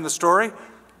pick up from the story,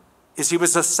 is he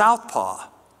was a southpaw.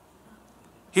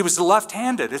 He was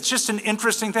left-handed. It's just an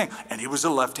interesting thing. And he was a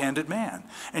left-handed man.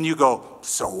 And you go,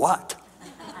 so what?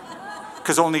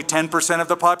 Because only 10% of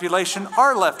the population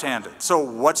are left-handed. So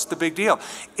what's the big deal?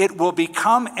 It will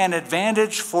become an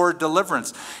advantage for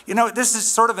deliverance. You know, this is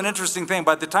sort of an interesting thing.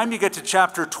 By the time you get to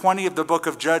chapter 20 of the book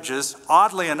of Judges,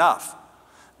 oddly enough,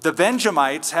 the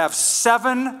Benjamites have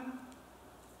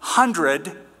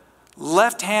 700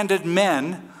 left-handed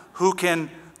men who can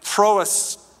throw a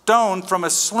stone from a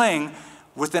sling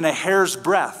within a hair's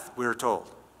breadth, we are told.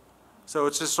 So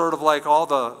it's just sort of like all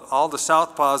the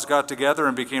southpaws got together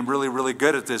and became really, really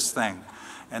good at this thing.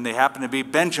 And they happen to be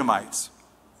Benjamites.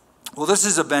 Well, this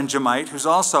is a Benjamite who's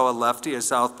also a lefty, a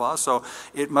southpaw, so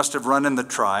it must have run in the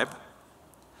tribe.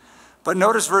 But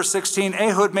notice verse 16,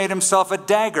 Ehud made himself a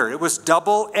dagger. It was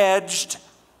double-edged.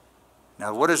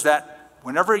 Now, what is that?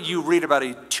 Whenever you read about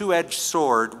a two-edged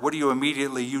sword, what do you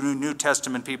immediately, you New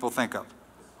Testament people, think of?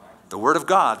 The Word of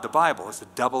God, the Bible, is a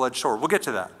double-edged sword. We'll get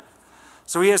to that.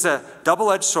 So he has a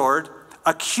double-edged sword,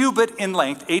 a cubit in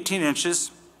length, 18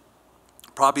 inches,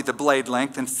 probably the blade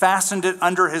length, and fastened it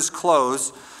under his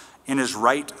clothes in his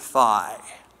right thigh.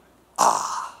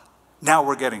 Now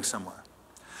we're getting somewhere.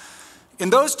 In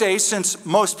those days, since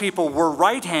most people were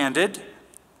right-handed,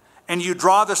 and you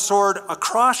draw the sword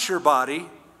across your body,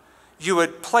 you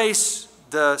would place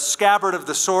the scabbard of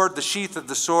the sword, the sheath of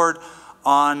the sword,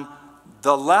 on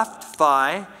the left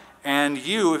thigh, and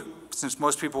you, since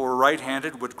most people were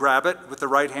right-handed, would grab it with the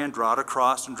right hand, draw it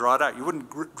across, and draw it out. You wouldn't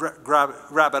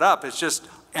grab it up. It's just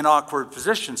an awkward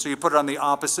position, so you put it on the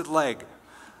opposite leg,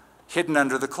 hidden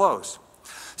under the clothes.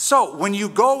 So when you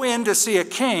go in to see a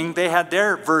king, they had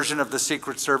their version of the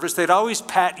Secret Service. They'd always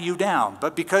pat you down.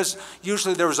 But because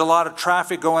usually there was a lot of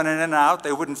traffic going in and out,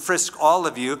 they wouldn't frisk all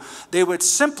of you. They would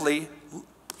simply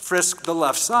frisk the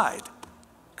left side,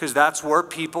 because that's where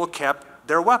people kept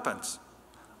their weapons,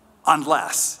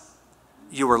 unless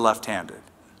you were left-handed.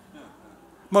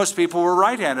 Most people were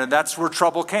right-handed. That's where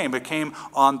trouble came. It came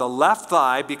on the left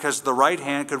thigh because the right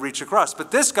hand could reach across.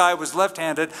 But this guy was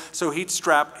left-handed, so he'd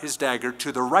strap his dagger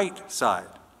to the right side.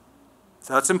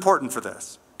 So that's important for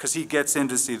this, because he gets in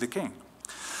to see the king.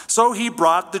 So he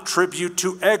brought the tribute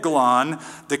to Eglon,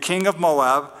 the king of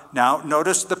Moab. Now,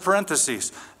 notice the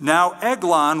parentheses. Now,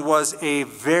 Eglon was a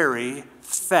very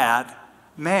fat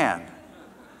man.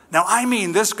 Now, I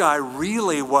mean, this guy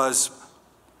really was,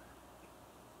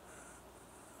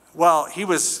 well, he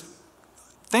was,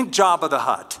 think Jabba the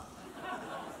Hutt,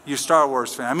 you Star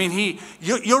Wars fan. I mean,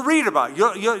 you'll read about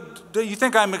it. You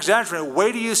think I'm exaggerating.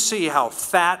 Wait till you see how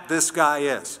fat this guy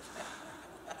is.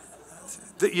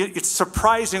 It's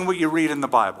surprising what you read in the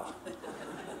Bible.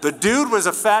 The dude was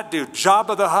a fat dude,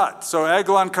 Jabba the Hutt. So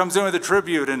Eglon comes in with a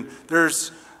tribute, and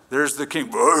there's the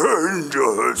king.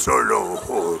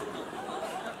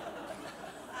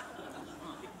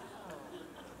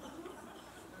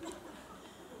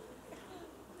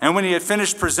 And when he had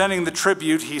finished presenting the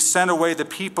tribute, he sent away the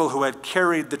people who had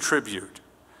carried the tribute.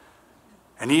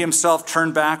 And he himself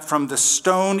turned back from the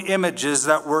stone images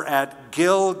that were at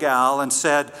Gilgal and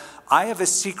said, I have a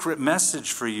secret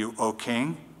message for you, O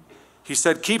king. He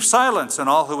said, keep silence, and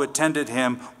all who attended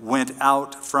him went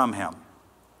out from him.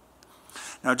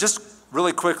 Now, just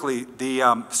really quickly,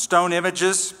 the stone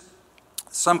images,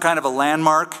 some kind of a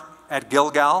landmark at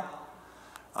Gilgal.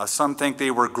 Some think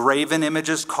they were graven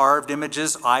images, carved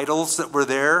images, idols that were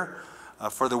there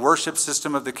for the worship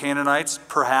system of the Canaanites,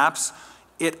 perhaps.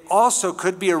 It also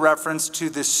could be a reference to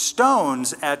the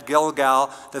stones at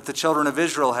Gilgal that the children of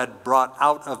Israel had brought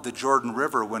out of the Jordan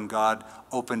River when God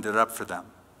opened it up for them.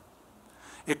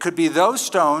 It could be those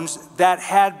stones that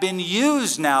had been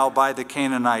used now by the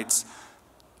Canaanites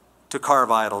to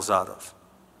carve idols out of.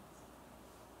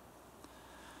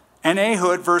 And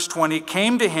Ehud, verse 20,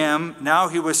 came to him. Now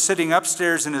he was sitting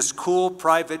upstairs in his cool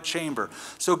private chamber.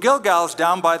 So Gilgal's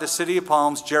down by the city of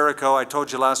palms, Jericho. I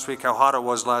told you last week how hot it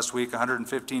was last week,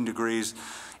 115 degrees.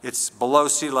 It's below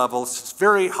sea level. It's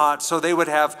very hot. So they would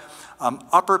have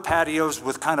upper patios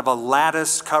with kind of a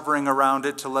lattice covering around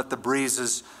it to let the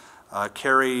breezes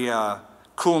carry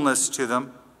coolness to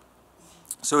them.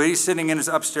 So he's sitting in his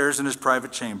upstairs in his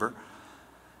private chamber.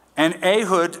 And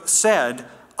Ehud said,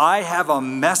 I have a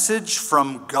message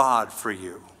from God for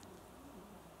you.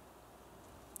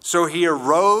 So he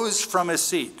arose from his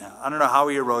seat. Now, I don't know how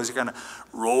he arose. He kind of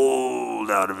rolled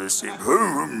out of his seat.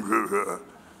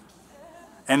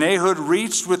 And Ehud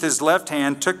reached with his left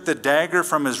hand, took the dagger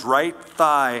from his right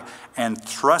thigh, and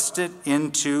thrust it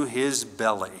into his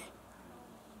belly.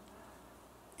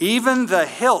 Even the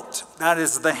hilt, that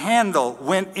is the handle,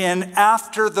 went in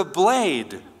after the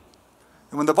blade.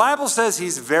 And when the Bible says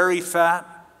he's very fat,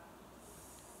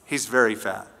 he's very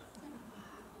fat.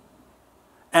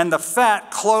 And the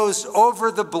fat closed over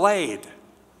the blade.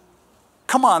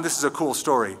 Come on, this is a cool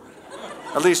story.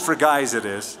 At least for guys it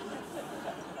is.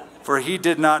 For he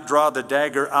did not draw the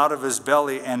dagger out of his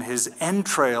belly, and his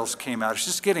entrails came out. It's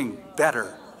just getting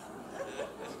better.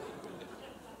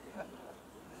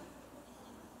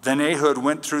 Then Ehud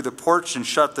went through the porch and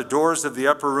shut the doors of the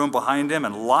upper room behind him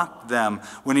and locked them.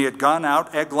 When he had gone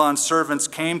out, Eglon's servants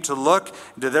came to look.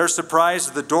 And to their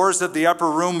surprise, the doors of the upper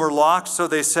room were locked. So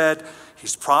they said,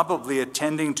 he's probably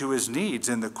attending to his needs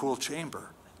in the cool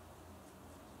chamber.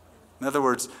 In other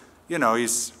words, you know,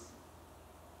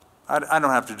 I don't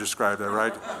have to describe that,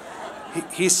 right?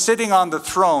 He's sitting on the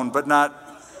throne, but not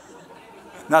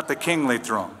the kingly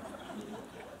throne.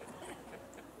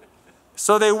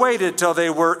 So they waited till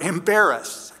they were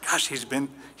embarrassed. Gosh, he's been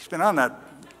on that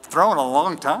throne a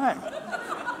long time.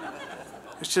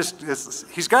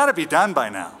 He's got to be done by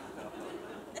now.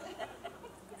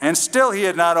 And still he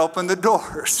had not opened the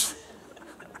doors.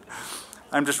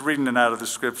 I'm just reading it out of the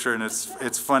scripture, and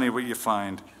it's funny what you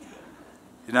find.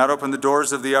 He did not open the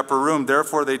doors of the upper room.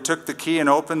 Therefore they took the key and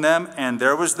opened them, and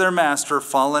there was their master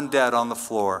fallen dead on the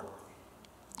floor.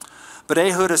 But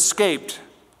Ehud escaped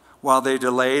while they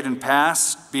delayed and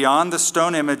passed beyond the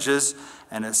stone images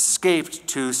and escaped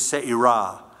to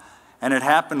Seirah. And it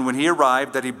happened when he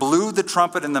arrived that he blew the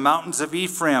trumpet in the mountains of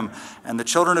Ephraim, and the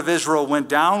children of Israel went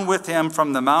down with him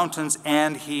from the mountains,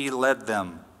 and he led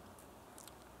them.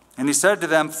 And he said to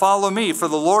them, "Follow me, for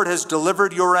the Lord has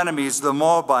delivered your enemies, the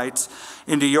Moabites,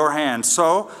 into your hand."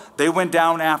 So they went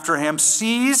down after him,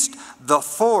 seized the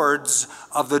fords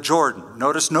of the Jordan.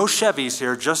 Notice no Chevys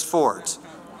here, just Fords.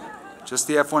 Just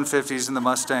the F-150s and the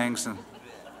Mustangs.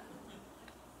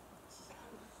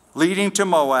 Leading to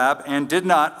Moab, and did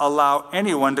not allow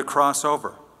anyone to cross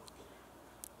over.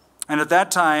 And at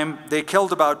that time, they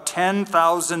killed about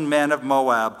 10,000 men of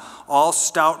Moab, all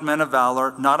stout men of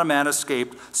valor, not a man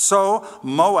escaped. So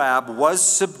Moab was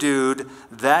subdued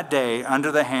that day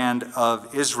under the hand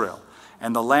of Israel.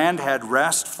 And the land had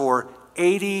rest for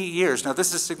 80 years. Now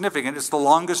this is significant. It's the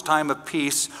longest time of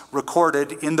peace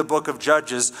recorded in the book of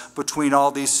Judges between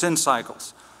all these sin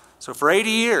cycles. So for 80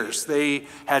 years, they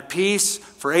had peace.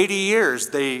 For 80 years,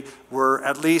 they were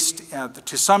at least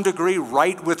to some degree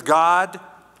right with God.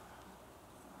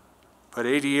 But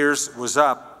 80 years was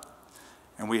up,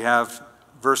 and we have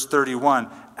verse 31.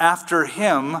 After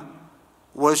him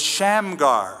was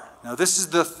Shamgar. Now this is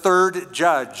the third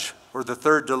judge, or the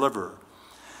third deliverer.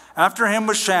 After him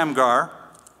was Shamgar,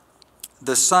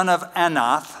 the son of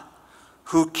Anath,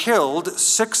 who killed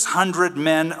 600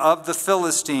 men of the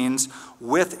Philistines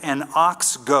with an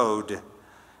ox goad,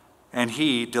 and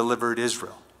he delivered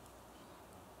Israel.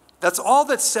 That's all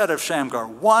that's said of Shamgar.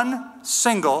 One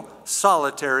single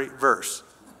solitary verse.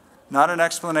 Not an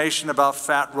explanation about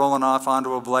fat rolling off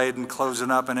onto a blade and closing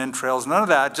up and entrails. None of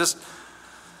that. Just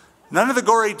none of the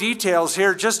gory details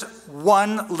here. Just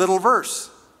one little verse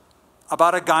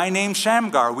about a guy named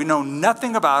Shamgar. We know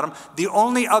nothing about him. The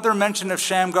only other mention of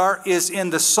Shamgar is in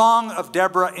the Song of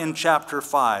Deborah in chapter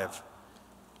 5.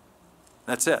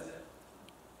 That's it.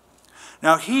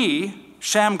 Now he,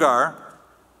 Shamgar,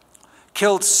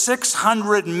 killed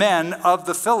 600 men of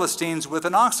the Philistines with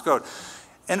an ox goad.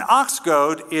 An ox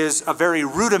goad is a very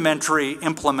rudimentary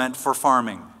implement for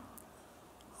farming.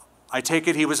 I take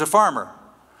it he was a farmer.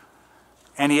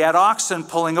 And he had oxen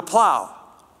pulling a plow.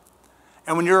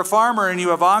 And when you're a farmer and you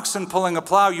have oxen pulling a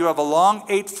plow, you have a long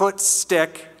 8-foot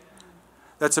stick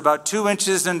that's about 2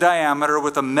 inches in diameter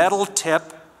with a metal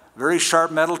tip, very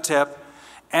sharp metal tip.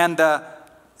 And the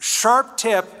sharp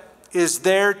tip is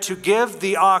there to give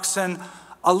the oxen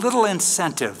a little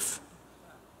incentive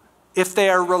if they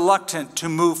are reluctant to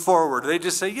move forward. They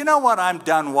just say, you know what, I'm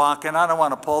done walking. I don't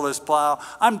want to pull this plow.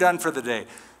 I'm done for the day.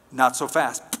 Not so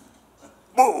fast.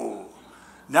 Whoa.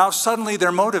 Now suddenly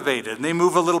they're motivated and they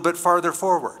move a little bit farther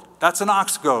forward. That's an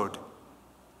ox goad.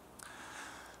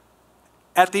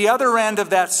 At the other end of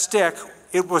that stick,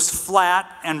 it was flat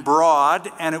and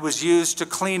broad, and it was used to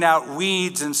clean out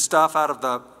weeds and stuff out of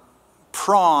the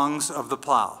prongs of the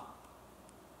plow.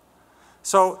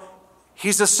 So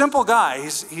he's a simple guy.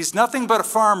 He's nothing but a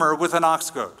farmer with an ox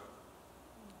goad.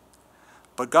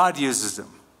 But God uses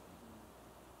him.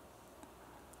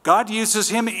 God uses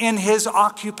him in his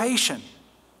occupation.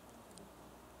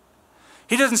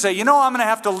 He doesn't say, you know, I'm going to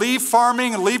have to leave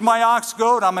farming and leave my ox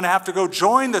goad. I'm going to have to go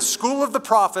join the school of the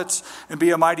prophets and be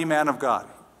a mighty man of God.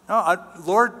 No,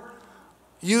 Lord,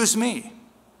 use me.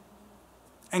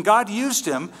 And God used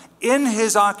him in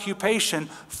his occupation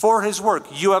for his work.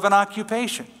 You have an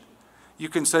occupation. You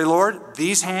can say, Lord,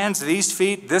 these hands, these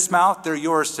feet, this mouth, they're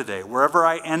yours today. Wherever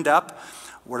I end up,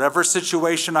 whatever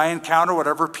situation I encounter,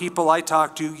 whatever people I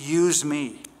talk to, use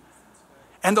me.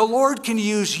 And the Lord can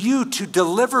use you to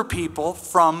deliver people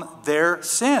from their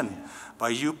sin by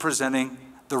you presenting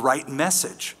the right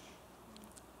message.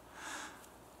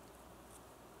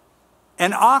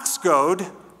 An ox goad,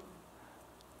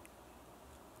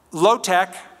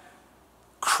 low-tech,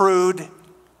 crude,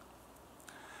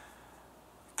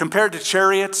 compared to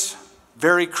chariots,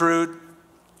 very crude.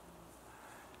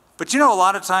 But you know, a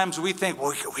lot of times we think,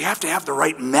 well, we have to have the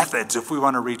right methods if we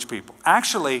want to reach people.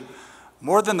 Actually,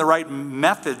 more than the right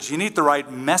methods, you need the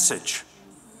right message.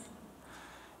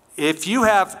 If you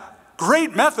have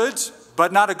great methods,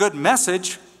 but not a good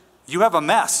message, you have a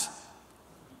mess.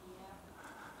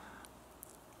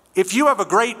 If you have a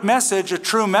great message, a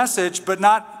true message, but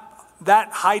not that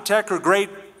high-tech or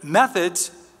great methods,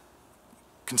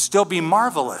 can still be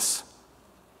marvelous.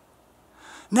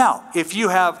 Now, if you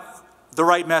have the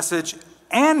right message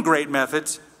and great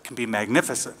methods, it can be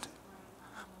magnificent.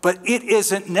 But it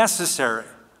isn't necessary.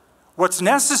 What's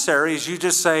necessary is you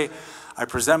just say, I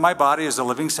present my body as a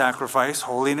living sacrifice,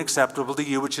 holy and acceptable to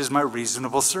you, which is my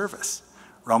reasonable service.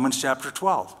 Romans chapter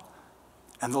 12.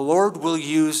 And the Lord will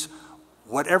use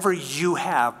whatever you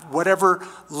have, whatever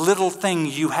little thing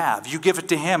you have. You give it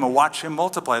to him and watch him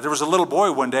multiply. There was a little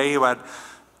boy one day who had a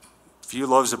few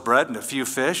loaves of bread and a few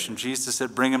fish, and Jesus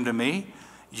said, bring them to me.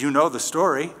 You know the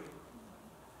story.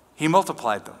 He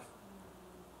multiplied them.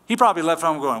 He probably left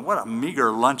home going, what a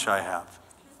meager lunch I have.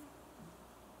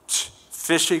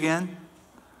 Fish again.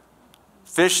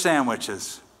 Fish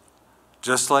sandwiches,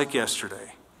 just like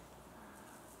yesterday.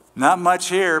 Not much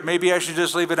here. Maybe I should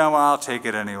just leave it on. Well, I'll take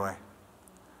it anyway.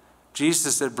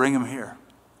 Jesus said, bring him here.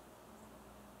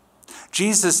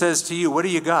 Jesus says to you, what do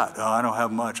you got? Oh, I don't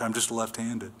have much. I'm just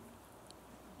left-handed.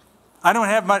 I don't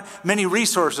have many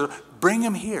resources. Bring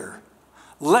him here.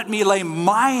 Let me lay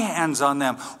my hands on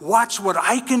them. Watch what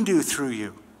I can do through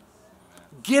you.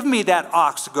 Give me that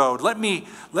ox goad. Let me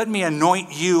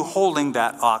anoint you holding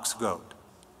that ox goad.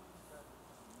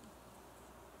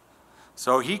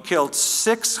 So he killed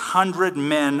 600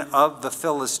 men of the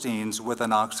Philistines with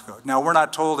an ox goad. Now, we're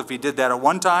not told if he did that at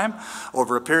one time,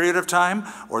 over a period of time,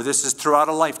 or this is throughout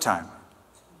a lifetime.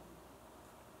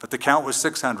 But the count was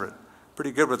 600.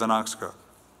 Pretty good with an ox goad.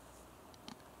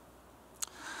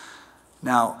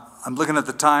 Now, I'm looking at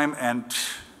the time, and,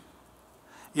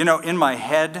 you know, in my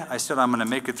head, I said I'm going to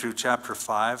make it through chapter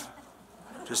 5,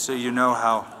 just so you know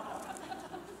how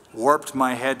warped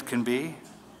my head can be.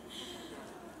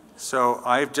 So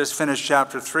I've just finished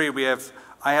chapter 3.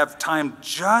 I have time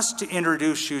just to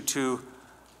introduce you to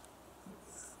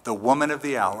the woman of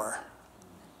the hour.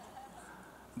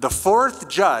 The fourth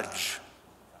judge,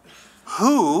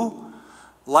 who,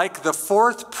 like the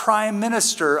fourth prime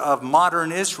minister of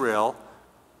modern Israel,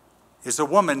 is a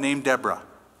woman named Deborah.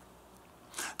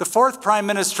 The fourth prime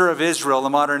minister of Israel,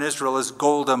 of modern Israel, is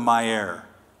Golda Meir,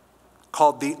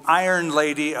 called the Iron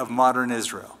Lady of modern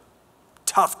Israel.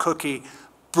 Tough cookie,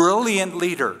 brilliant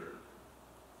leader.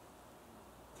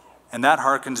 And that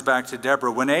harkens back to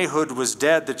Deborah. When Ehud was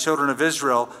dead, the children of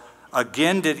Israel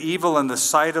again did evil in the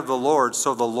sight of the Lord.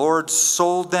 So the Lord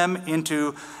sold them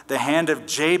into the hand of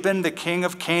Jabin, the king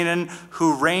of Canaan,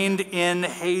 who reigned in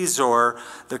Hazor.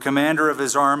 The commander of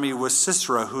his army was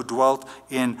Sisera, who dwelt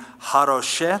in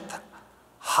Harosheth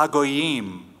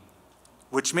Hagoyim,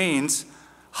 which means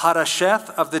Harosheth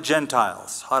of the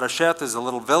Gentiles. Harosheth is a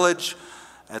little village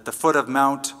at the foot of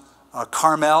Mount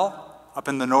Carmel, up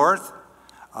in the north,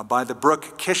 by the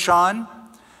brook Kishon,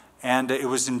 and it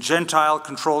was in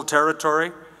Gentile-controlled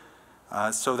territory,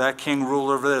 so that king ruled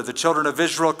over there. The children of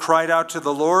Israel cried out to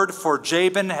the Lord, for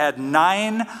Jabin had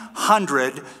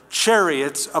 900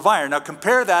 chariots of iron. Now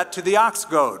compare that to the ox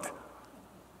goad.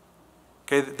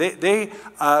 Okay,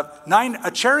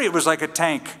 a chariot was like a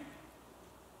tank,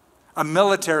 a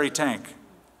military tank.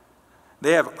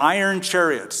 They have iron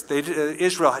chariots.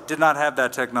 Israel did not have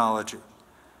that technology.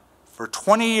 For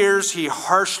 20 years, he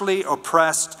harshly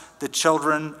oppressed the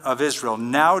children of Israel.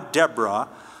 Now Deborah,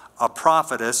 a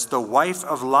prophetess, the wife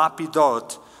of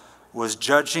Lapidot, was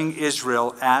judging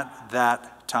Israel at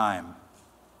that time.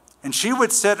 And she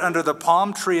would sit under the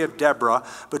palm tree of Deborah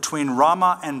between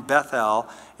Ramah and Bethel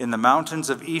in the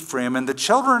mountains of Ephraim. And the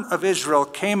children of Israel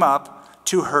came up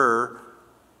to her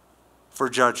for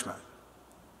judgment.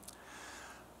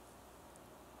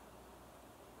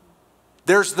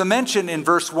 There's the mention in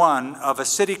verse 1 of a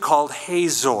city called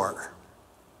Hazor.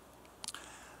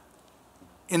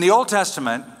 In the Old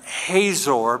Testament,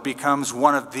 Hazor becomes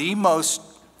one of the most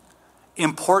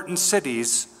important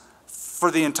cities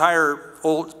for the entire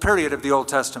period of the Old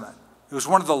Testament. It was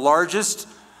one of the largest,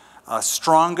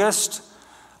 strongest.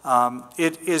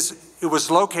 It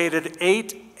was located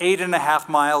 8.5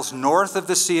 miles north of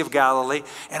the Sea of Galilee.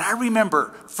 And I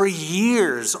remember for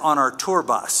years on our tour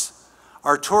bus,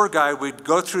 our tour guide would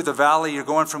go through the valley. You're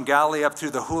going from Galilee up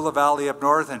through the Hula Valley up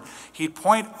north, and he'd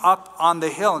point up on the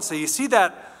hill and say, you see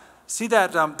that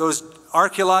those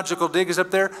archaeological digs up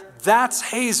there? That's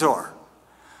Hazor.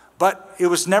 But it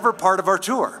was never part of our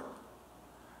tour.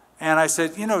 And I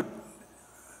said, you know,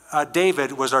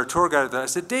 David was our tour guide. I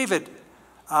said, David,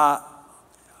 I've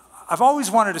always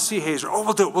wanted to see Hazor. Oh,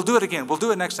 we'll do it. We'll do it again. We'll do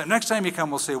it next time. Next time you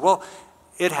come, we'll see. Well,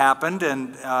 it happened,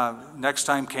 and next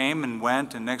time came and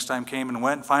went, and next time came and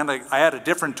went. And finally, I had a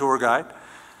different tour guide,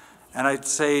 and I'd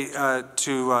say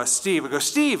to Steve, I go,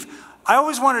 Steve, I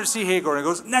always wanted to see Hazor. And he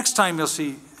goes, next time you'll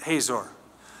see Hazor.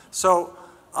 So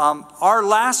our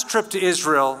last trip to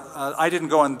Israel, I didn't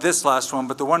go on this last one,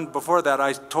 but the one before that,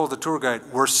 I told the tour guide,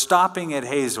 we're stopping at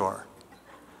Hazor.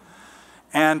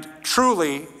 And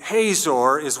truly,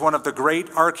 Hazor is one of the great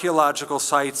archaeological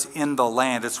sites in the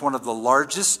land. It's one of the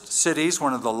largest cities,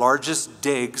 one of the largest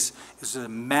digs. It's a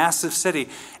massive city.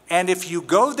 And if you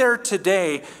go there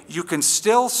today, you can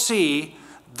still see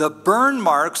the burn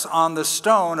marks on the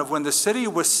stone of when the city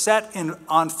was set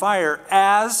on fire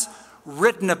as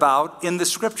written about in the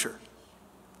scripture.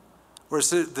 Where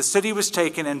the city was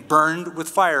taken and burned with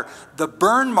fire. The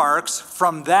burn marks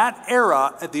from that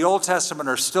era at the Old Testament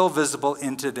are still visible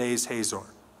in today's Hazor.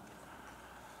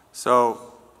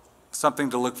 So, something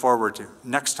to look forward to.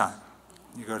 Next time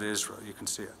you go to Israel, you can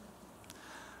see it.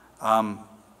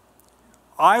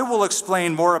 I will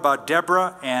explain more about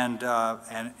Deborah and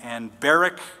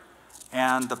Barak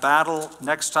and the battle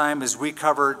next time as we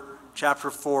cover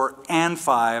chapter 4 and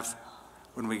 5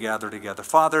 when we gather together.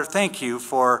 Father, thank you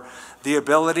for the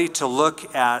ability to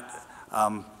look at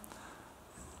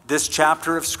this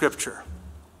chapter of Scripture.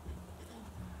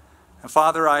 And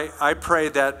Father, I pray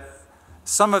that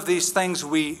some of these things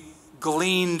we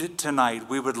gleaned tonight,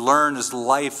 we would learn as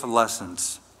life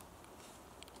lessons.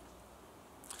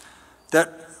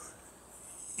 That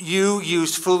you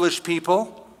use foolish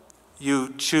people,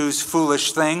 you choose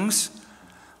foolish things,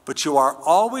 but you are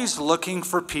always looking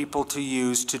for people to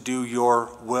use to do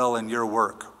your will and your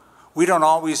work. We don't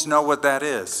always know what that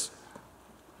is,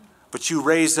 but you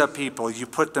raise up people, you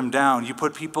put them down. You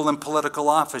put people in political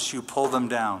office, you pull them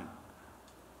down.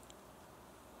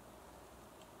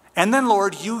 And then,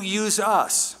 Lord, you use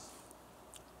us,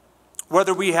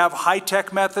 whether we have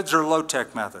high-tech methods or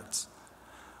low-tech methods.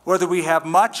 Whether we have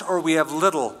much or we have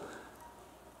little,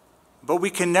 but we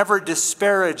can never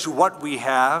disparage what we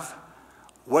have,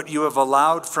 what you have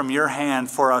allowed from your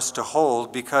hand for us to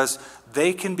hold, because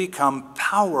they can become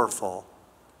powerful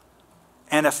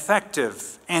and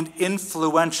effective and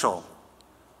influential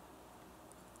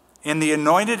in the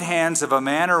anointed hands of a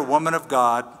man or woman of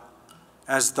God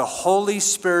as the Holy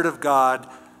Spirit of God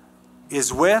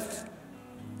is with,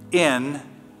 in,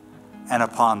 and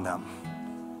upon them.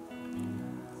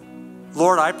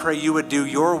 Lord, I pray you would do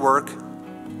your work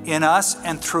in us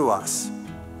and through us.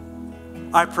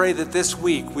 I pray that this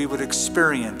week we would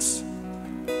experience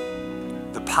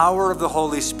the power of the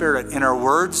Holy Spirit in our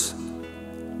words,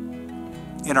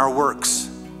 in our works,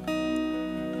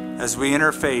 as we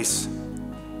interface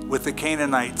with the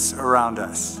Canaanites around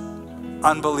us,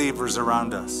 unbelievers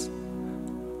around us.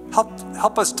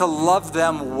 Help us to love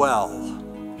them well.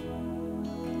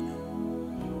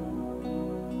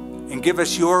 And give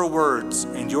us your words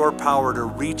and your power to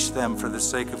reach them for the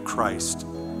sake of Christ.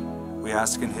 We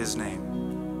ask in his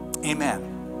name.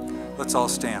 Amen. Let's all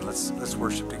stand. Let's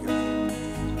worship together.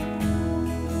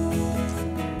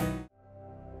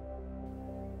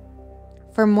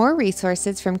 For more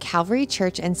resources from Calvary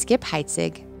Church and Skip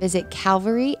Heitzig, visit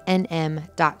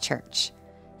calvarynm.church.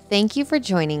 Thank you for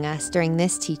joining us during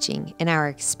this teaching in our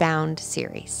Expound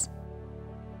series.